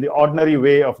in the ordinary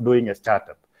way of doing a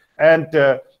startup. And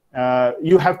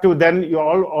you have to then,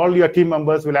 all your team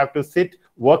members will have to sit,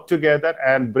 work together,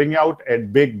 and bring out a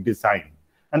big design.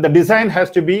 And the design has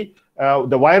to be,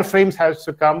 the wireframes has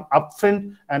to come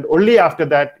upfront, and only after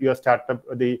that your startup,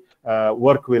 the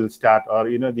work will start, or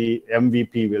the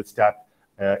MVP will start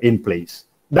in place.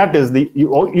 That is the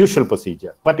usual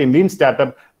procedure. But in Lean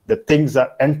Startup, the things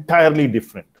are entirely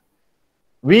different.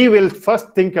 We will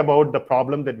first think about the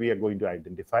problem that we are going to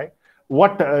identify,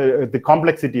 what the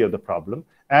complexity of the problem,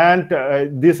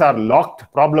 and these are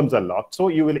locked, problems are locked. So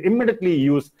you will immediately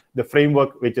use the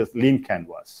framework, which is Lean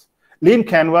Canvas. Lean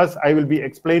Canvas, I will be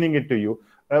explaining it to you.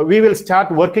 We will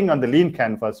start working on the Lean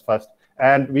Canvas first,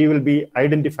 and we will be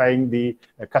identifying the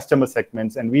customer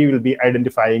segments, and we will be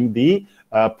identifying the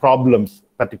problems,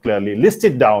 particularly list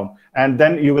it down, and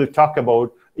then you will talk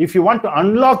about, if you want to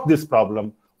unlock this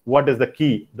problem, what is the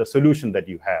key, the solution that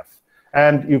you have,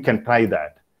 and you can try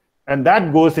that. And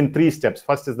that goes in 3 steps.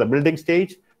 First is the building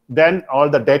stage, then all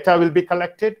the data will be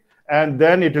collected, and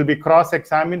then it will be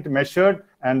cross-examined, measured,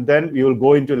 and then you will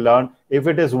go into learn. If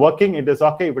it is working, it is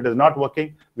okay. If it is not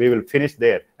working, we will finish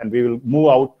there, and we will move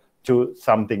out to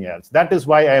something else. That is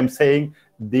why I am saying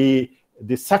the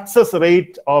success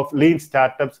rate of Lean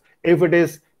Startups, if it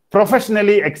is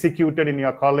professionally executed in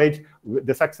your college,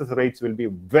 the success rates will be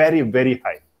very, very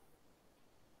high.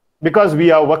 Because we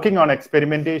are working on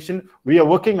experimentation, we are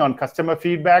working on customer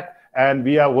feedback, and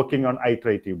we are working on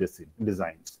iterative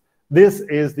designs. This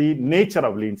is the nature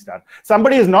of Lean Startup.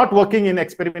 Somebody is not working in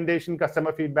experimentation,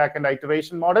 customer feedback, and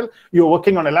iteration model. You're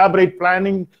working on elaborate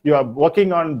planning. You are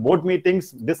working on board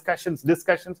meetings, discussions.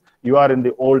 You are in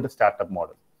the old startup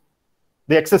model,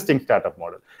 the existing startup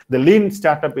model. The Lean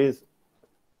Startup is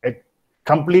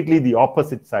completely the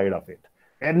opposite side of it.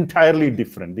 Entirely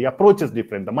different. The approach is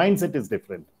different. The mindset is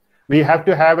different. We have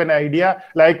to have an idea,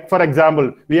 like, for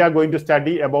example, we are going to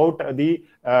study about the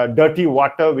dirty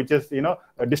water which is,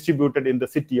 distributed in the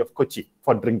city of Kochi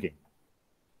for drinking.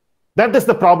 That is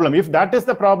the problem. If that is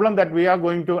the problem that we are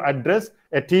going to address,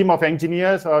 a team of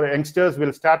engineers or youngsters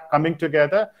will start coming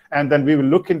together, and then we will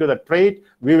look into the trade,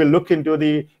 we will look into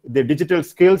the digital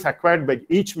skills acquired by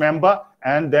each member,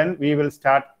 and then we will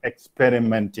start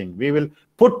experimenting. We will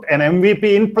put an MVP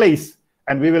in place,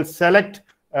 and we will select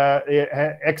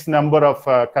X number of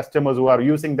customers who are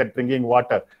using that drinking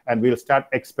water, and we'll start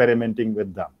experimenting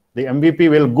with them. The MVP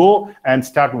will go and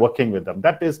start working with them.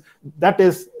 That is.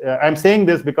 I'm saying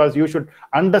this because you should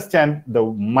understand the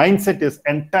mindset is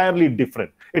entirely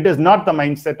different. It is not the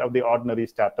mindset of the ordinary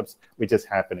startups which is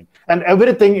happening, and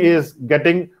everything is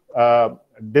getting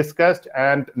discussed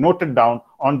and noted down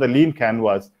on the lean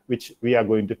canvas, which we are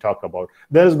going to talk about.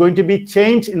 There is going to be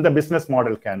change in the business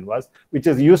model canvas, which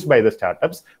is used by the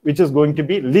startups, which is going to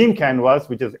be lean canvas,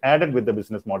 which is added with the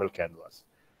business model canvas.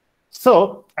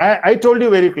 So I told you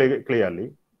very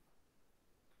clearly,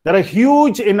 there are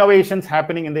huge innovations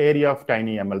happening in the area of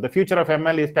tiny ML. The future of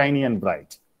ML is tiny and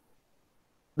bright.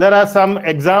 There are some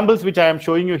examples which I am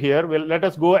showing you here. Well, let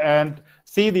us go and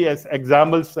see the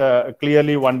examples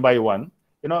clearly one by one.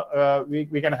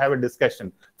 We can have a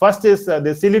discussion. First is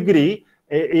the Siliguri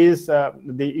is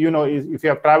if you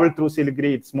have traveled through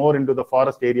Siliguri, it's more into the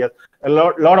forest areas. A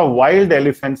lot of wild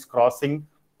elephants crossing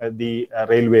the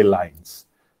railway lines.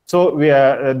 So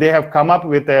they have come up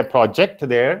with a project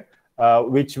there,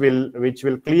 which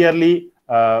will clearly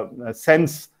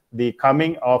sense the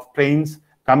coming of trains,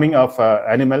 coming of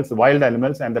animals, wild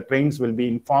animals, and the trains will be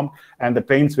informed, and the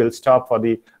trains will stop for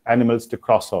the animals to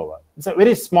cross over. It's a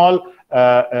very small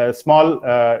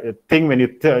thing when you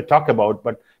talk about,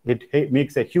 but it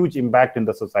makes a huge impact in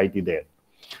the society there.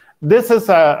 This is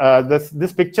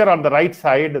this picture on the right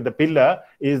side. The pillar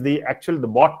is the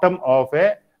bottom of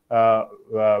a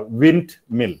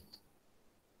windmill.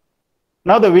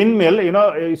 Now the windmill,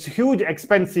 is huge,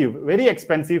 expensive, very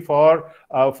expensive for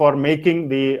making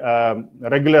the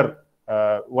regular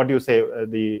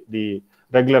the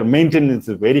regular maintenance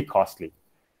is very costly.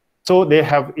 So they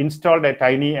have installed a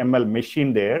tiny ML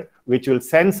machine there, which will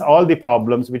sense all the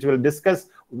problems, which will discuss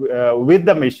with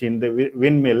the machine, the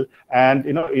windmill, and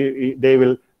they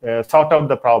will sort out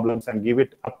the problems and give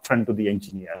it upfront to the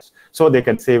engineers, so they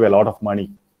can save a lot of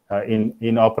money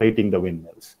in operating the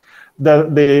windmills.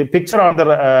 The picture on the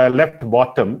left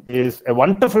bottom is a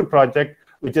wonderful project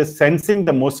which is sensing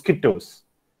the mosquitoes.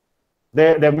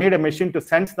 They made a machine to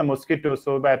sense the mosquitoes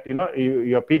so that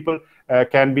your people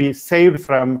can be saved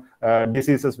from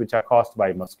diseases which are caused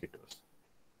by mosquitoes.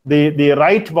 The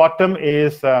right bottom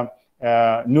is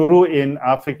Nuru in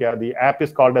Africa. The app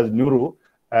is called as Nuru,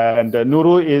 and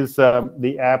Nuru is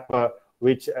the app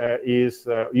which is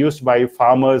used by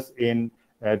farmers in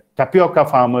tapioca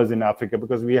farmers in Africa,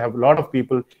 because we have a lot of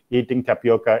people eating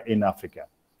tapioca in Africa.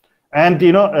 And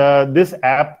this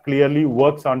app clearly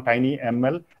works on tiny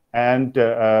ML and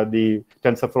the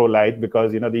TensorFlow Lite,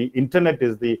 because the internet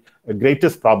is the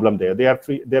greatest problem there.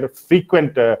 There are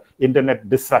frequent internet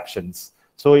disruptions.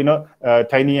 So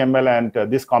tiny ML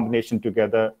and this combination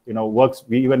together works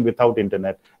even without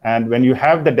internet. And when you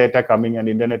have the data coming and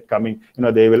internet coming,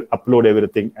 they will upload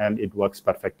everything and it works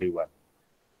perfectly well.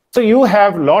 So you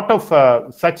have a lot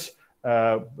of such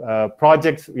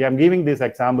projects. I'm giving these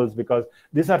examples because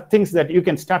these are things that you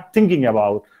can start thinking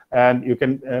about, and you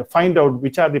can find out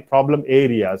which are the problem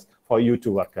areas for you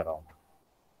to work around.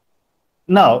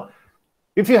 Now,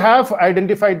 if you have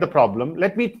identified the problem,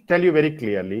 let me tell you very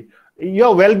clearly,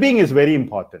 your well-being is very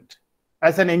important.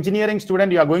 As an engineering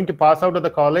student, you are going to pass out of the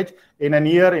college in a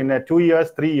year, in 2 years,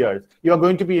 3 years. You are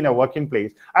going to be in a working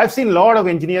place. I've seen a lot of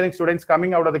engineering students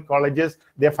coming out of the colleges.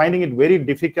 They're finding it very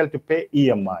difficult to pay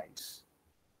EMIs.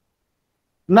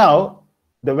 Now,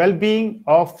 the well-being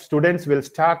of students will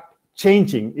start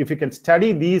changing if you can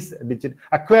study these,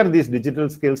 acquire these digital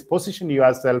skills, position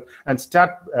yourself, and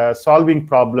start solving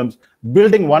problems,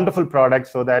 building wonderful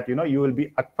products so that you will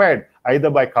be acquired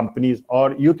either by companies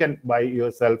or you can by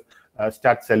yourself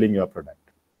start selling your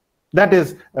product. That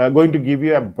is going to give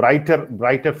you a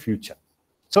brighter future.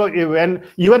 So when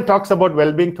UN talks about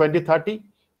well-being 2030,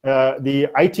 the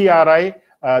ITRI,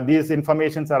 these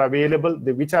informations are available,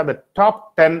 which are the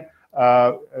top 10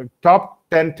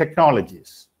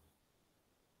 technologies.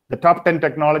 The top 10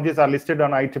 technologies are listed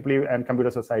on IEEE and Computer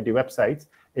Society websites.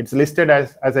 It's listed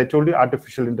as I told you,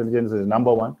 artificial intelligence is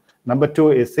number 1. Number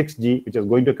 2 is 6G, which is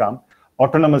going to come.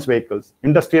 Autonomous vehicles,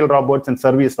 industrial robots and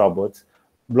service robots,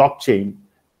 blockchain,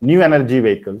 new energy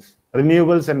vehicles,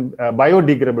 renewables and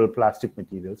biodegradable plastic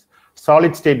materials,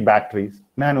 solid state batteries,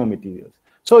 nanomaterials.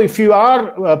 So if you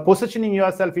are positioning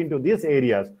yourself into these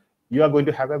areas, you are going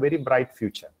to have a very bright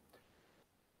future.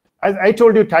 As I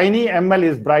told you, tiny ML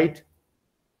is bright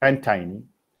and tiny.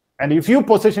 And if you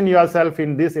position yourself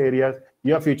in these areas,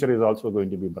 your future is also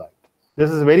going to be bright. This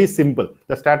is very simple.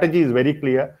 The strategy is very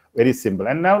clear, very simple.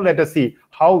 And now let us see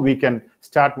how we can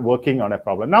start working on a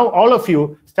problem. Now, all of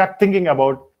you start thinking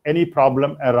about any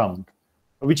problem around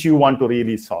which you want to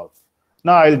really solve.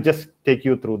 Now, I'll just take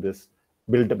you through this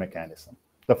build mechanism.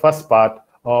 The first part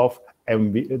of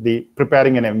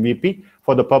preparing an MVP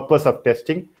for the purpose of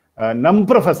testing a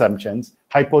number of assumptions,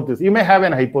 hypotheses. You may have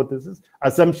an hypothesis,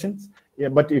 assumptions,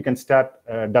 but you can start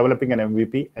developing an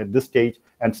MVP at this stage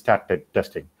and start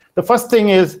testing. The first thing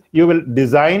is you will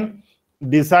design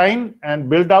and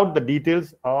build out the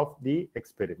details of the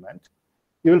experiment.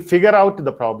 You will figure out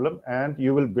the problem and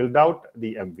you will build out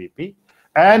the MVP.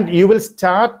 And you will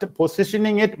start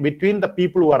positioning it between the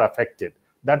people who are affected.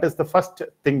 That is the first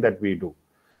thing that we do.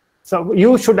 So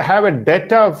you should have a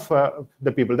data of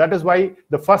the people. That is why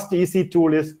the first easy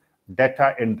tool is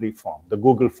data entry form, the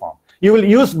Google form. You will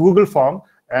use Google form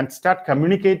and start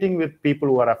communicating with people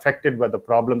who are affected by the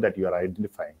problem that you are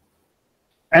identifying.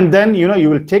 And then, you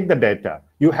will take the data.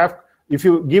 If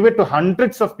you give it to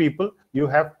hundreds of people, you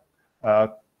have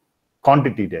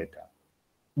quantity data.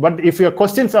 But if your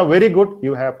questions are very good,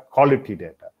 you have quality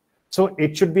data. So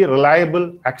it should be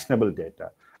reliable, actionable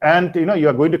data. And you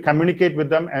are going to communicate with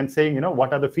them and saying,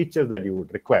 what are the features that you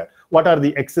would require? What are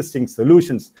the existing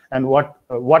solutions? And what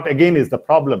again is the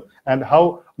problem? And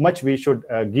how much we should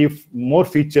give more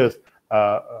features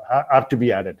are to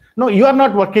be added. No, you are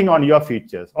not working on your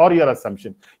features or your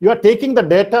assumption. You are taking the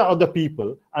data of the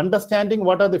people, understanding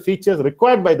what are the features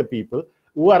required by the people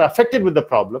who are affected with the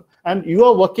problem, and you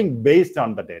are working based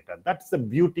on the data. That's the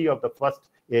beauty of the first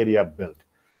area built.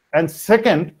 And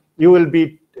second, you will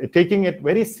be taking it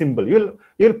very simple.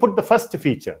 You'll put the first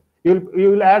feature. You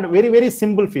will add very, very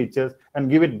simple features and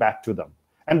give it back to them.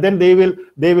 And then they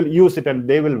will use it and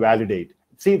they will validate.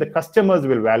 See, the customers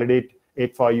will validate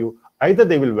it for you. Either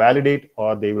they will validate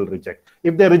or they will reject.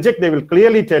 If they reject, they will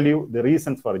clearly tell you the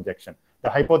reasons for rejection. The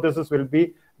hypothesis will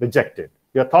be rejected.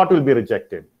 Your thought will be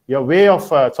rejected. Your way of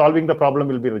solving the problem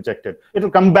will be rejected. It will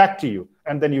come back to you,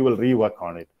 and then you will rework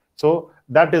on it. So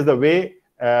that is the way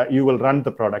you will run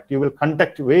the product. You will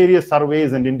conduct various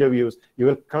surveys and interviews. You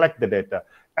will collect the data.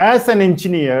 As an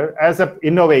engineer, as an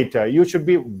innovator, you should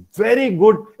be very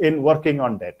good in working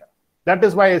on data. That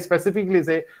is why I specifically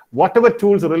say whatever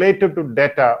tools related to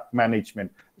data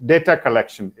management, data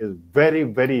collection is very,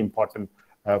 very important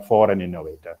for an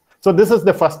innovator. So this is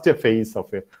the first phase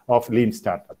of lean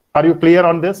startup. Are you clear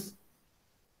on this?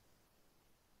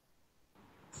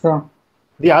 Sure.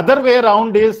 The other way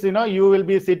around is, you will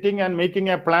be sitting and making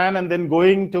a plan and then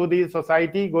going to the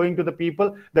society, going to the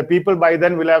people. The people by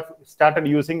then will have started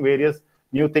using various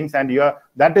new things. And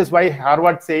that is why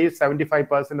Harvard says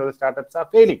 75% of the startups are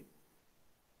failing.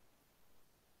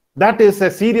 That is a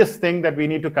serious thing that we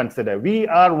need to consider. We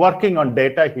are working on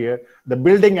data here. The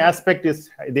building aspect is,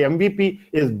 the MVP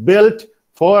is built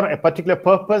for a particular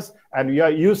purpose, and you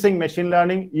are using machine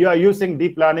learning, you are using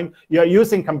deep learning, you are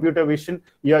using computer vision,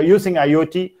 you are using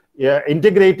IoT, you are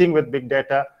integrating with big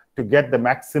data to get the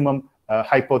maximum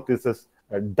hypothesis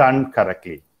done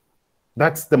correctly.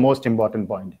 That's the most important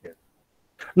point here.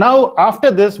 Now, after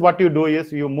this, what you do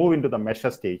is you move into the measure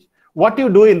stage. What you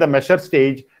do in the measure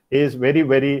stage is very,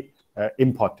 very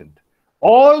important.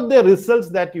 All the results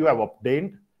that you have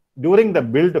obtained during the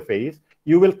build phase,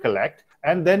 you will collect,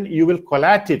 and then you will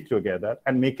collate it together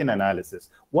and make an analysis.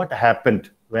 What happened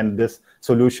when this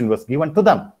solution was given to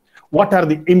them? What are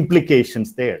the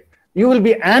implications there? You will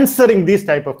be answering these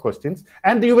type of questions,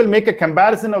 and you will make a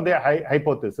comparison of the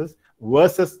hypothesis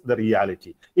versus the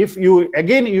reality. If you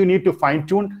need to fine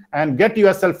tune and get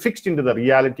yourself fixed into the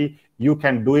reality, you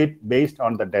can do it based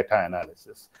on the data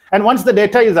analysis. And once the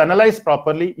data is analyzed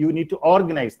properly, you need to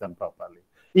organize them properly.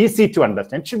 Easy to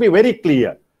understand. It should be very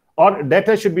clear. Or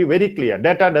data should be very clear.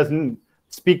 Data doesn't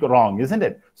speak wrong, isn't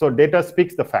it? So data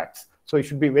speaks the facts. So it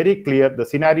should be very clear. The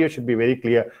scenario should be very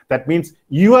clear. That means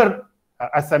your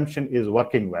assumption is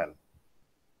working well.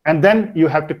 And then you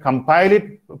have to compile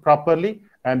it properly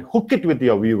and hook it with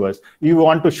your viewers. You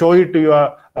want to show it to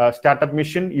your startup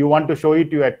mission. You want to show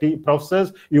it to your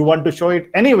process. You want to show it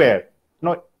anywhere.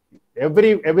 No,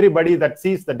 everybody that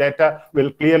sees the data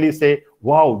will clearly say,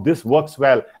 wow, this works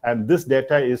well. And this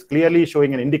data is clearly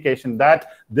showing an indication that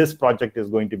this project is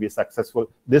going to be successful.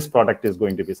 This product is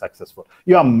going to be successful.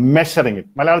 You are measuring it.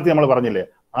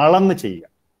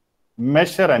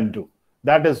 Measure and do.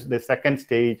 That is the second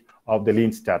stage of the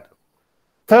lean startup.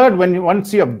 Third,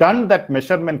 once you have done that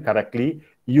measurement correctly,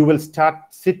 you will start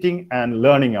sitting and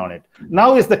learning on it.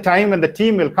 Now is the time when the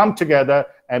team will come together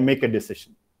and make a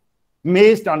decision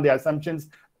based on the assumptions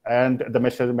and the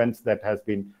measurements that has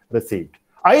been received.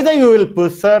 Either you will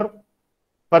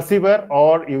persevere,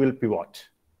 or you will pivot.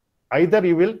 Either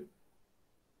you will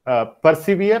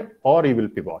persevere or you will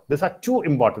pivot. These are two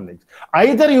important things.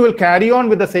 Either you will carry on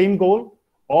with the same goal,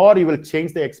 or you will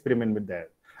change the experiment with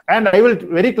that. And I will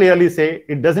very clearly say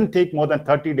it doesn't take more than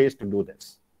 30 days to do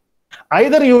this.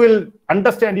 Either you will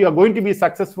understand you are going to be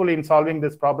successful in solving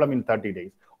this problem in 30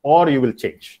 days, or you will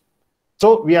change.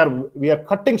 So we are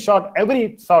cutting short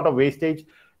every sort of wastage,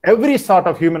 every sort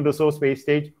of human resource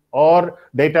wastage or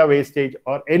data wastage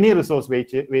or any resource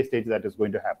wastage that is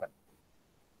going to happen.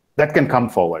 That can come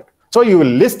forward. So you will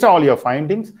list all your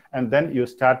findings, and then you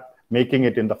start making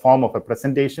it in the form of a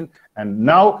presentation. And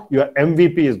now your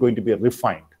MVP is going to be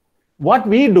refined. What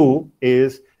we do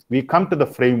is we come to the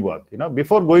framework.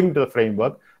 Before going to the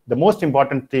framework, the most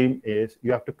important thing is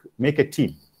you have to make a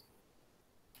team.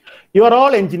 You are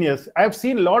all engineers. I have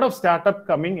seen a lot of startup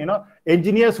coming,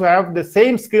 engineers who have the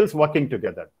same skills working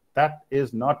together. That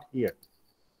is not here.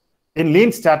 In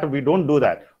lean startup, we don't do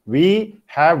that. We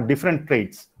have different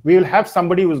traits. We will have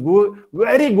somebody who's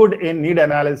very good in need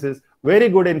analysis, very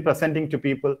good in presenting to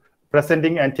people,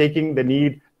 presenting and taking the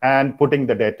need and putting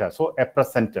the data. So a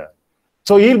presenter.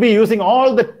 So he'll be using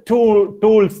all the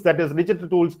tools, that is digital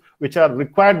tools, which are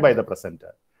required by the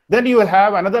presenter. Then you will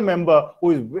have another member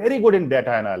who is very good in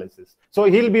data analysis. So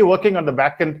he'll be working on the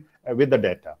back end with the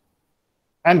data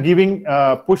and giving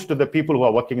push to the people who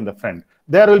are working in the front.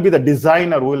 There will be the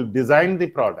designer who will design the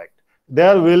product.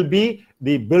 There will be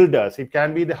the builders. It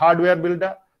can be the hardware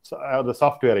builder or the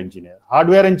software engineer,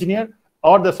 hardware engineer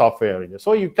or the software engineer.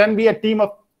 So you can be a team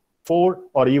of 4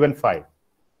 or even 5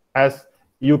 as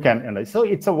you can. So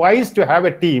it's wise to have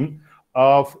a team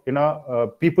of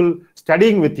people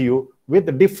studying with you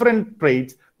with different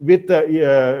traits, with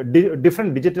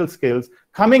different digital skills,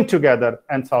 coming together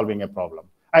and solving a problem.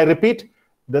 I repeat,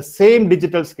 the same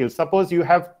digital skills. Suppose you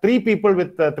have 3 people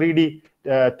with 3D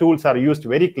tools are used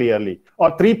very clearly,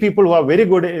 or 3 people who are very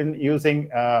good in using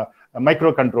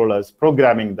microcontrollers,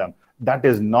 programming them. That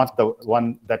is not the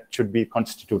one that should be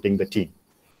constituting the team.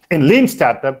 In lean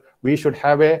startup, we should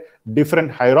have a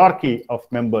different hierarchy of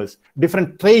members,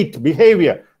 different trait,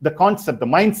 behavior, the concept, the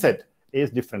mindset is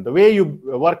different. The way you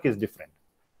work is different.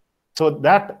 So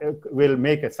that will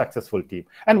make a successful team.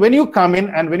 And when you come in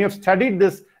and when you've studied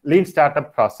this lean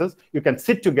startup process, you can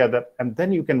sit together and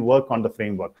then you can work on the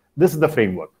framework. This is the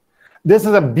framework. This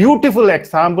is a beautiful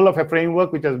example of a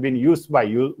framework which has been used by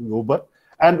Uber.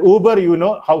 And Uber, you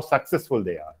know how successful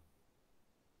they are.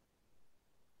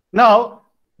 Now,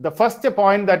 the first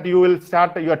point that you will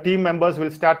start, your team members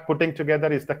will start putting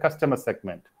together is the customer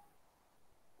segment.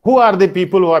 Who are the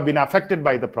people who have been affected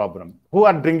by the problem? Who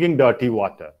are drinking dirty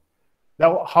water?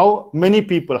 Now, how many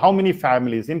people, how many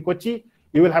families? In Kochi,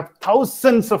 you will have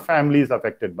thousands of families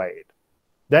affected by it.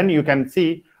 Then you can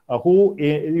see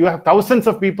you have thousands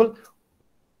of people.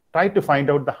 Try to find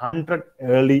out the 100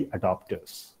 early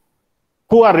adopters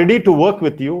who are ready to work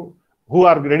with you, who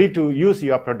are ready to use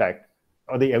your product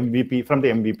or the MVP from the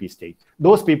MVP stage.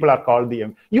 Those people are called the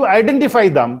MVP. You identify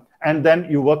them and then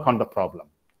you work on the problem.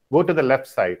 Go to the left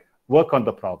side, work on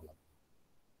the problem.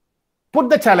 Put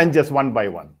the challenges one by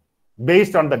one,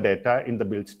 based on the data in the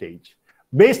build stage,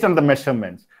 based on the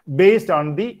measurements, based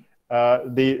on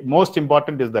the most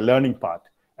important is the learning part.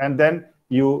 And then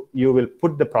you will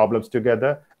put the problems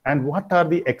together and what are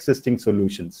the existing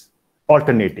solutions,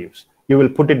 alternatives. You will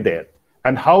put it there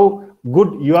and how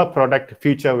good your product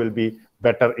future will be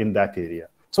better in that area.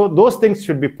 So those things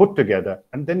should be put together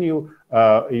and then you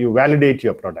validate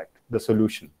your product, the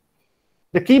solution.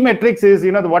 The key metrics is,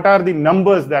 what are the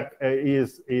numbers that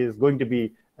is going to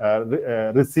be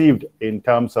received in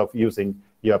terms of using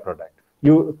your product.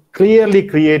 You clearly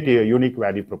create a unique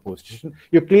value proposition.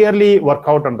 You clearly work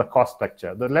out on the cost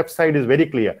structure. The left side is very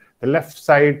clear. The left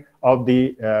side of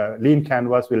the lean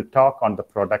canvas will talk on the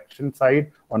production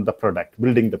side, on the product,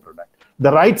 building the product.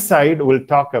 The right side will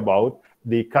talk about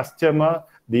the customer,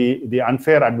 the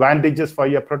unfair advantages for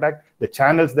your product, the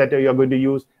channels that you're going to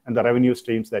use, and the revenue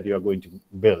streams that you're going to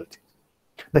build.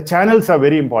 The channels are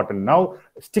very important. Now,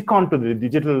 stick on to the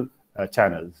digital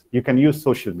channels. You can use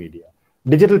social media.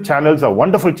 Digital channels are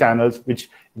wonderful channels which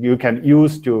you can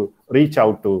use to reach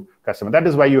out to customers. That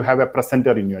is why you have a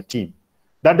presenter in your team.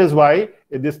 That is why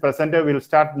this presenter will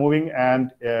start moving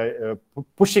and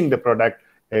pushing the product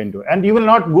into. And you will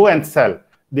not go and sell.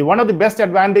 one of the best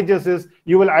advantages is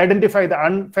you will identify the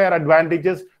unfair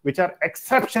advantages which are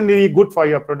exceptionally good for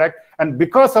your product, and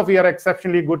because of your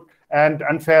exceptionally good and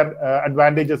unfair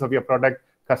advantages of your product,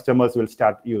 customers will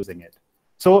start using it.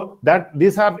 So that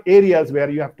these are areas where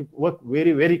you have to work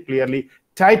very, very clearly,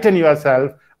 tighten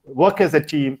yourself, work as a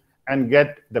team, and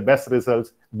get the best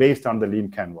results based on the lean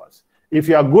canvas. If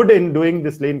you are good in doing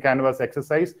this lean canvas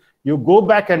exercise, you go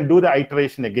back and do the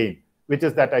iteration again, which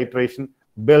is that iteration: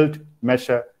 build,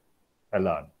 measure, and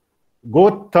learn.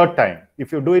 Go third time.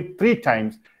 If you do it 3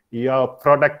 times, your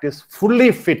product is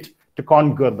fully fit to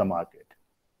conquer the market.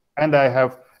 And I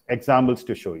have examples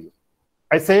to show you.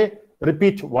 I say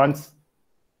repeat once,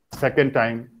 second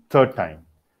time, third time,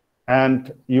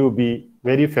 and you'll be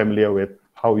very familiar with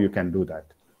how you can do that.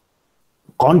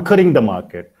 Conquering the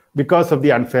market because of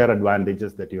the unfair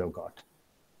advantages that you have got.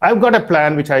 I've got a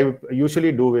plan which I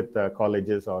usually do with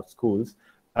colleges or schools.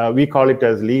 We call it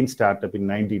as Lean Startup in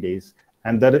 90 days.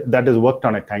 And that is worked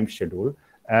on a time schedule.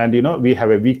 And, we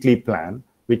have a weekly plan,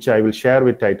 which I will share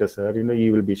with Titus, sir.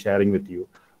 He will be sharing with you.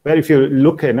 Where if you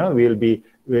look, we'll be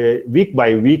week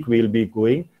by week, we'll be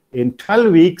going. In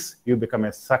 12 weeks, you become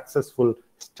a successful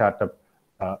startup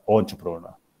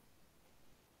entrepreneur.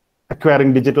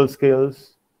 Acquiring digital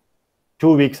skills,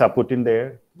 2 weeks are put in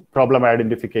there. Problem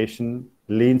identification,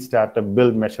 lean startup,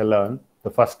 build, measure, learn, the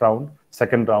first round,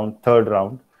 second round, third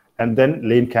round, and then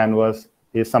lean canvas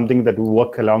is something that we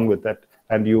work along with that,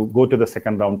 and you go to the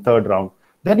second round, third round.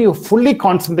 Then you fully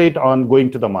concentrate on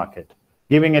going to the market,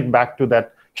 giving it back to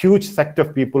that huge set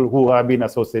of people who have been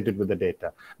associated with the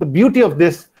data. The beauty of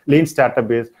this lean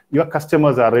startup is your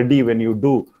customers are ready when you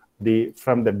do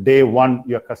from the day one,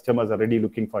 your customers are already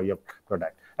looking for your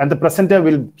product. And the presenter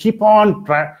will keep on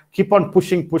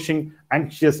pushing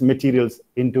anxious materials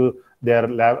into their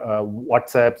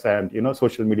WhatsApps and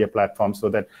social media platforms, so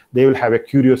that they will have a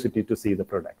curiosity to see the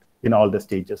product in all the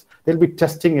stages. They'll be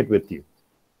testing it with you.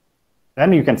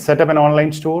 Then you can set up an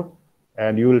online store,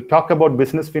 and you will talk about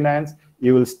business finance.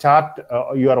 You will start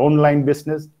your online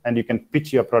business, and you can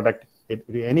pitch your product in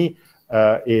any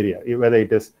area, whether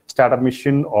it is startup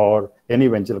mission or any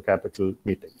venture capital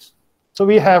meetings. So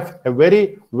we have a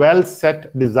very well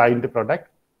set designed product,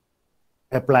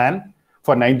 a plan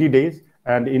for 90 days.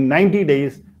 And in 90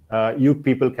 days, you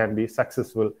people can be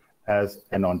successful as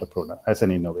an entrepreneur, as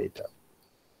an innovator.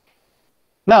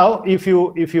 Now, if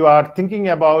you are thinking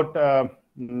about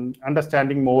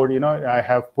understanding more, I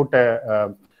have put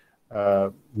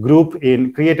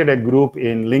created a group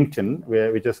in LinkedIn,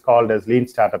 which is called as Lean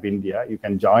Startup India. You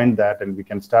can join that and we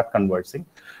can start conversing.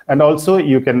 And also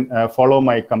you can follow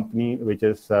my company, which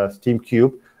is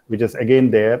SteamCube, which is again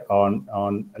there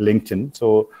on LinkedIn.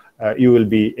 So you will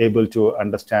be able to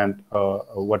understand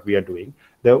what we are doing.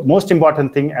 The most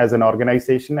important thing as an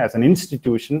organization, as an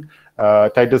institution,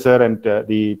 Titus sir and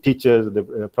the teachers,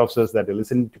 the professors that are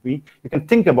listening to me, you can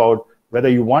think about whether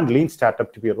you want Lean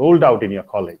Startup to be rolled out in your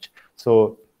college.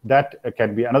 So that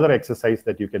can be another exercise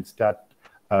that you can start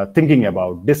thinking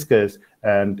about, discuss,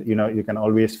 and you can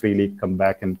always freely come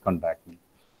back and contact me.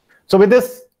 So with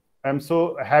this, I'm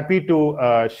so happy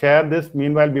to share this.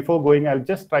 Meanwhile, before going, I'll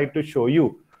just try to show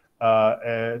you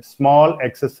a small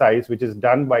exercise which is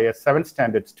done by a 7th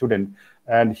standard student,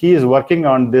 and he is working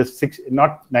on this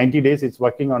not 90 days, it's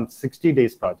working on 60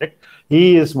 days project.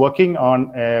 He is working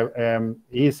on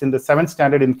he's in the 7th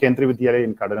standard in Kendriya Vidyalaya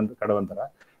in Kadavantara.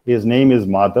 His name is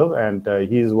Madhav, and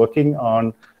he is working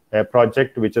on a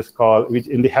project which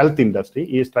in the health industry.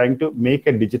 He is trying to make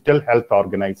a digital health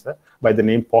organizer by the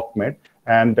name POCMED,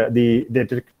 and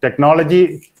the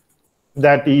technology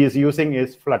that he is using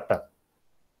is Flutter.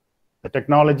 The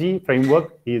technology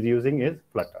framework he is using is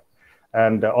Flutter.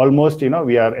 And almost,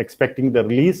 we are expecting the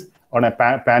release on a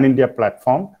pan-India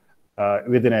platform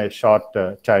within a short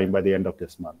time by the end of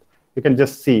this month. You can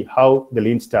just see how the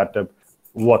Lean Startup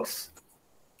works.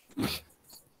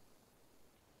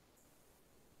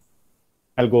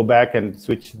 I'll go back and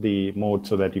switch the mode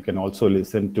so that you can also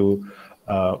listen to.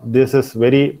 This is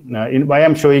very, why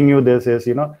I'm showing you this is,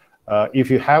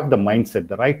 if you have the mindset,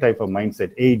 the right type of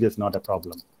mindset, age is not a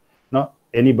problem. No,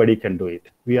 anybody can do it.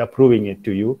 We are proving it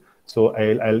to you. So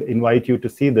I'll invite you to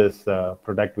see this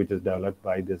product which is developed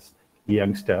by this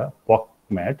youngster,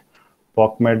 POCMED.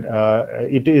 POCMED,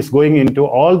 it is going into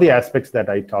all the aspects that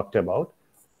I talked about,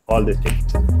 all the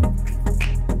things.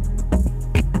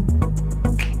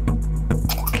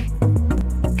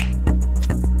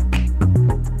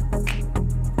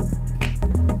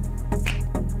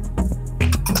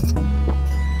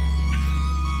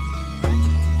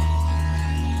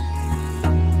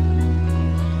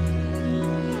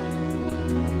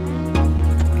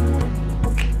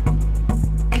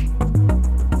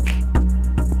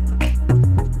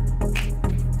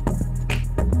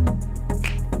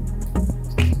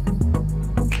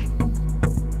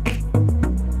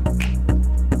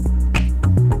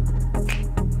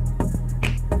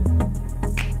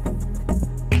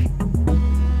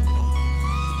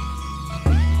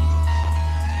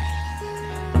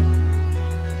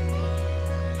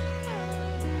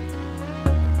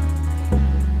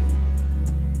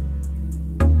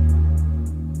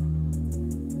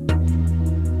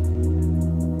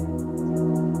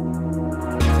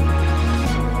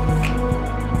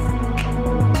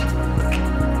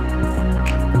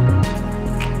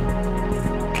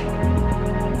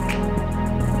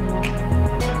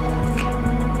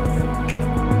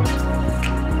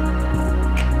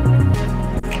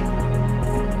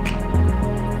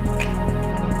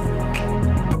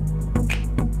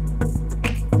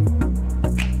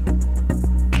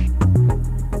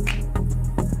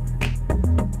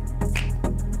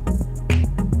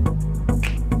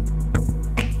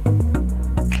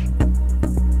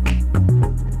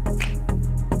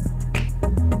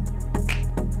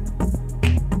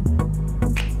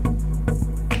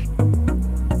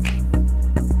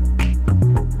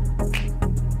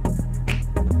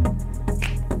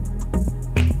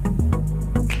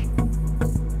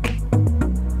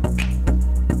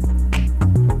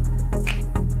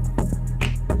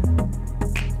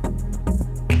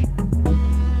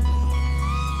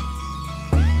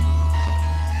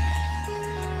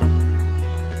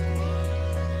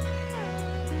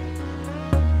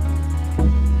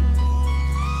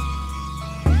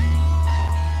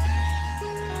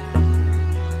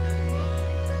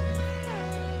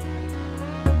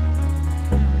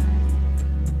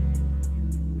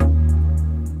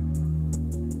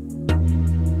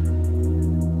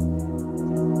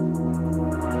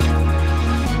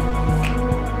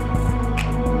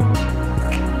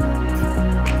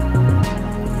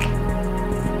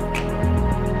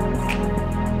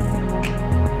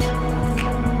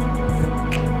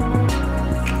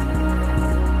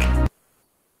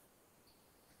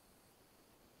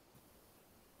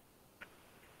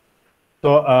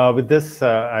 So with this,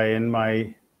 I end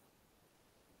my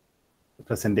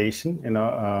presentation.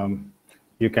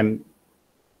 You can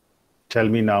tell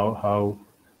me now how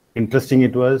interesting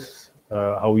it was,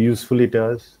 how useful it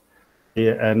was,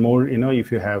 and more.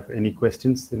 If you have any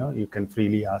questions, you can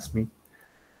freely ask me.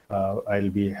 I'll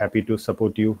be happy to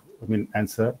support you.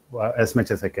 Answer as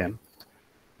much as I can.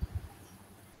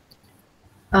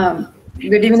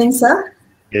 Good evening, sir.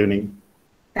 Good evening.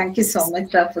 Thank you so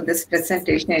much for this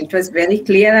presentation. It was very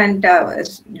clear and a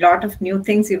lot of new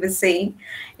things you were saying.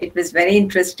 It was very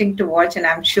interesting to watch, and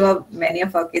I'm sure many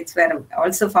of our kids were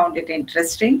also found it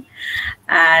interesting.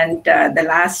 And the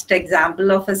last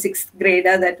example of a 6th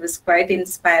grader, that was quite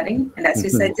inspiring. And as you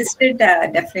suggested,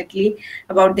 definitely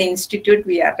about the institute,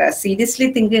 we are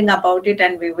seriously thinking about it,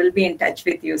 and we will be in touch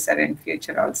with you, sir, in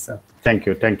future also. Thank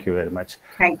you very much.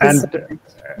 Thank you so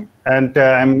much. And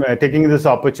I'm taking this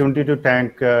opportunity to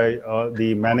thank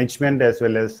the management as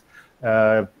well as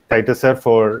Titus sir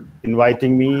for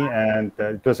inviting me, and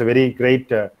it was a very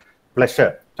great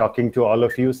pleasure talking to all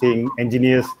of you, seeing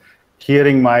engineers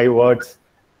hearing my words,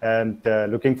 and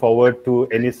looking forward to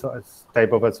any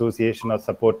type of association or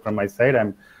support from my side.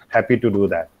 I'm happy to do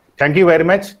that. Thank you very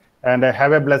much, and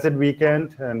have a blessed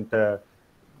weekend and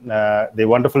the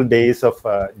wonderful days of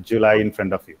July in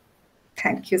front of you.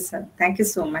 Thank you, sir. Thank you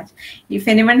so much. If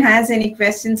anyone has any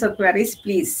questions or queries,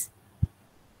 please.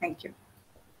 Thank you.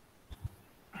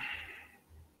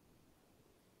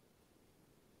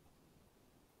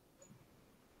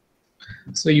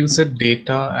 So you said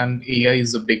data and AI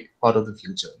is a big part of the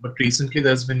future, but recently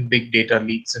there's been big data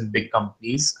leaks in big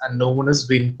companies, and no one has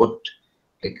been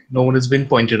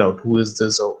pointed out who is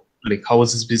this, or how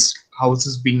is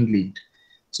this being leaked.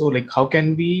 So how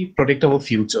can we protect our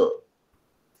future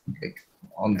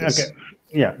on this? Okay.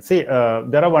 Yeah, see,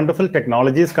 there are wonderful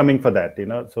technologies coming for that,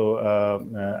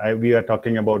 So we are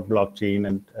talking about blockchain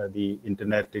and the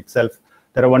internet itself.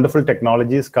 There are wonderful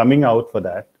technologies coming out for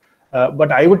that.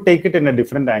 But I would take it in a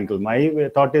different angle. My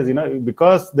thought is,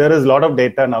 because there is a lot of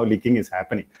data now leaking is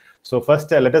happening. So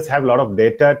first, let us have a lot of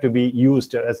data to be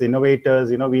used as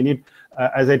innovators. We need,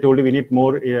 as I told you, we need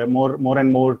more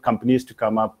and more companies to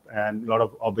come up, and a lot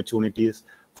of opportunities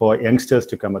for youngsters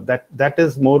to come up. That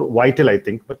is more vital, I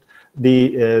think. But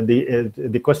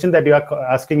the question that you are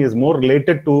asking is more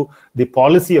related to the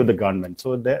policy of the government.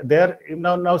 So there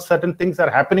now certain things are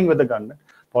happening with the government.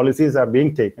 Policies are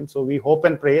being taken, so we hope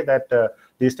and pray that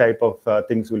these type of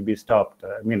things will be stopped.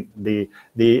 The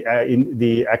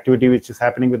activity which is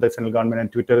happening with the central government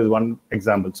and Twitter is one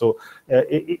example. So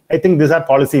I think these are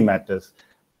policy matters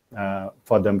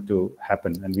for them to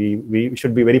happen, and we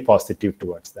should be very positive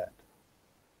towards that.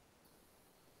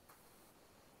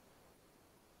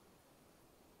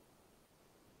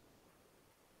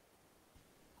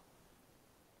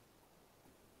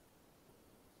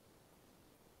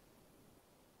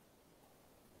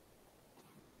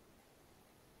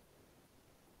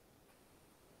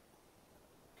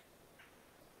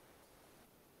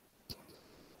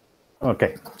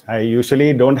 Okay, I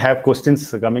usually don't have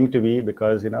questions coming to me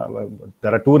because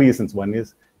there are two reasons. One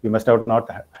is you must not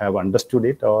have understood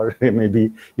it, or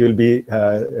maybe you'll be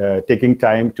taking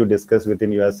time to discuss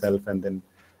within yourself and then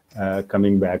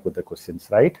coming back with the questions,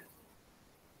 right?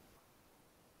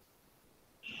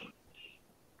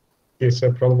 Yes,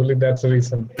 sir. Probably that's the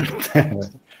reason.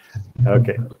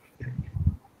 Okay.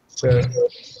 So,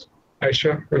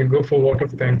 Aisha, we'll go for vote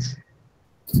of thanks.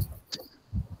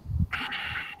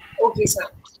 Okay, sir.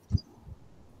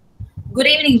 Good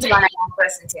evening to one and all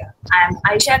present here. I am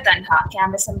Aisha Tanha,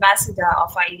 Campus Ambassador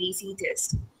of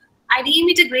IEDC-TIST. I deem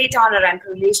it a great honor and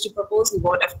privilege to propose a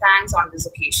vote of thanks on this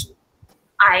occasion.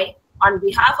 I, on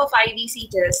behalf of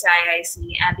IEDC-TIST,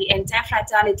 IIC, and the entire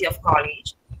fraternity of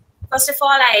college, first of all,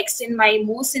 I extend my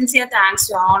most sincere thanks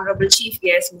to our Honorable Chief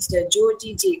Guest, Mr.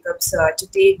 Joji Jacob, sir, to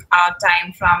take our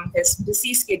time from his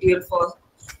busy schedule for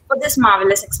this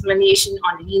marvelous explanation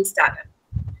on Lean Startup.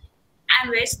 And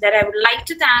which that I would like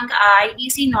to thank our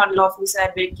IEDC Nodal Officer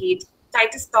Advocate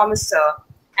Titus Thomas, sir,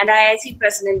 and IIC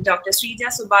President Dr. Srija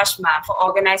Subhash ma'am for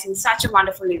organizing such a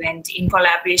wonderful event in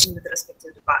collaboration with the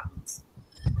respective departments.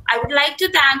 I would like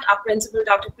to thank our Principal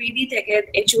Dr. Preeti Theket,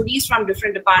 HODs from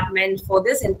different departments for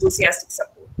this enthusiastic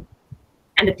support.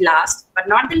 And at last, but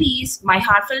not the least, my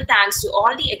heartfelt thanks to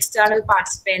all the external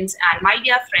participants and my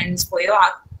dear friends for your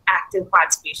active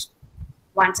participation.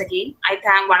 Once again, I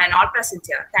thank one and all present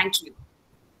here. Thank you.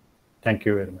 Thank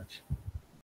you very much.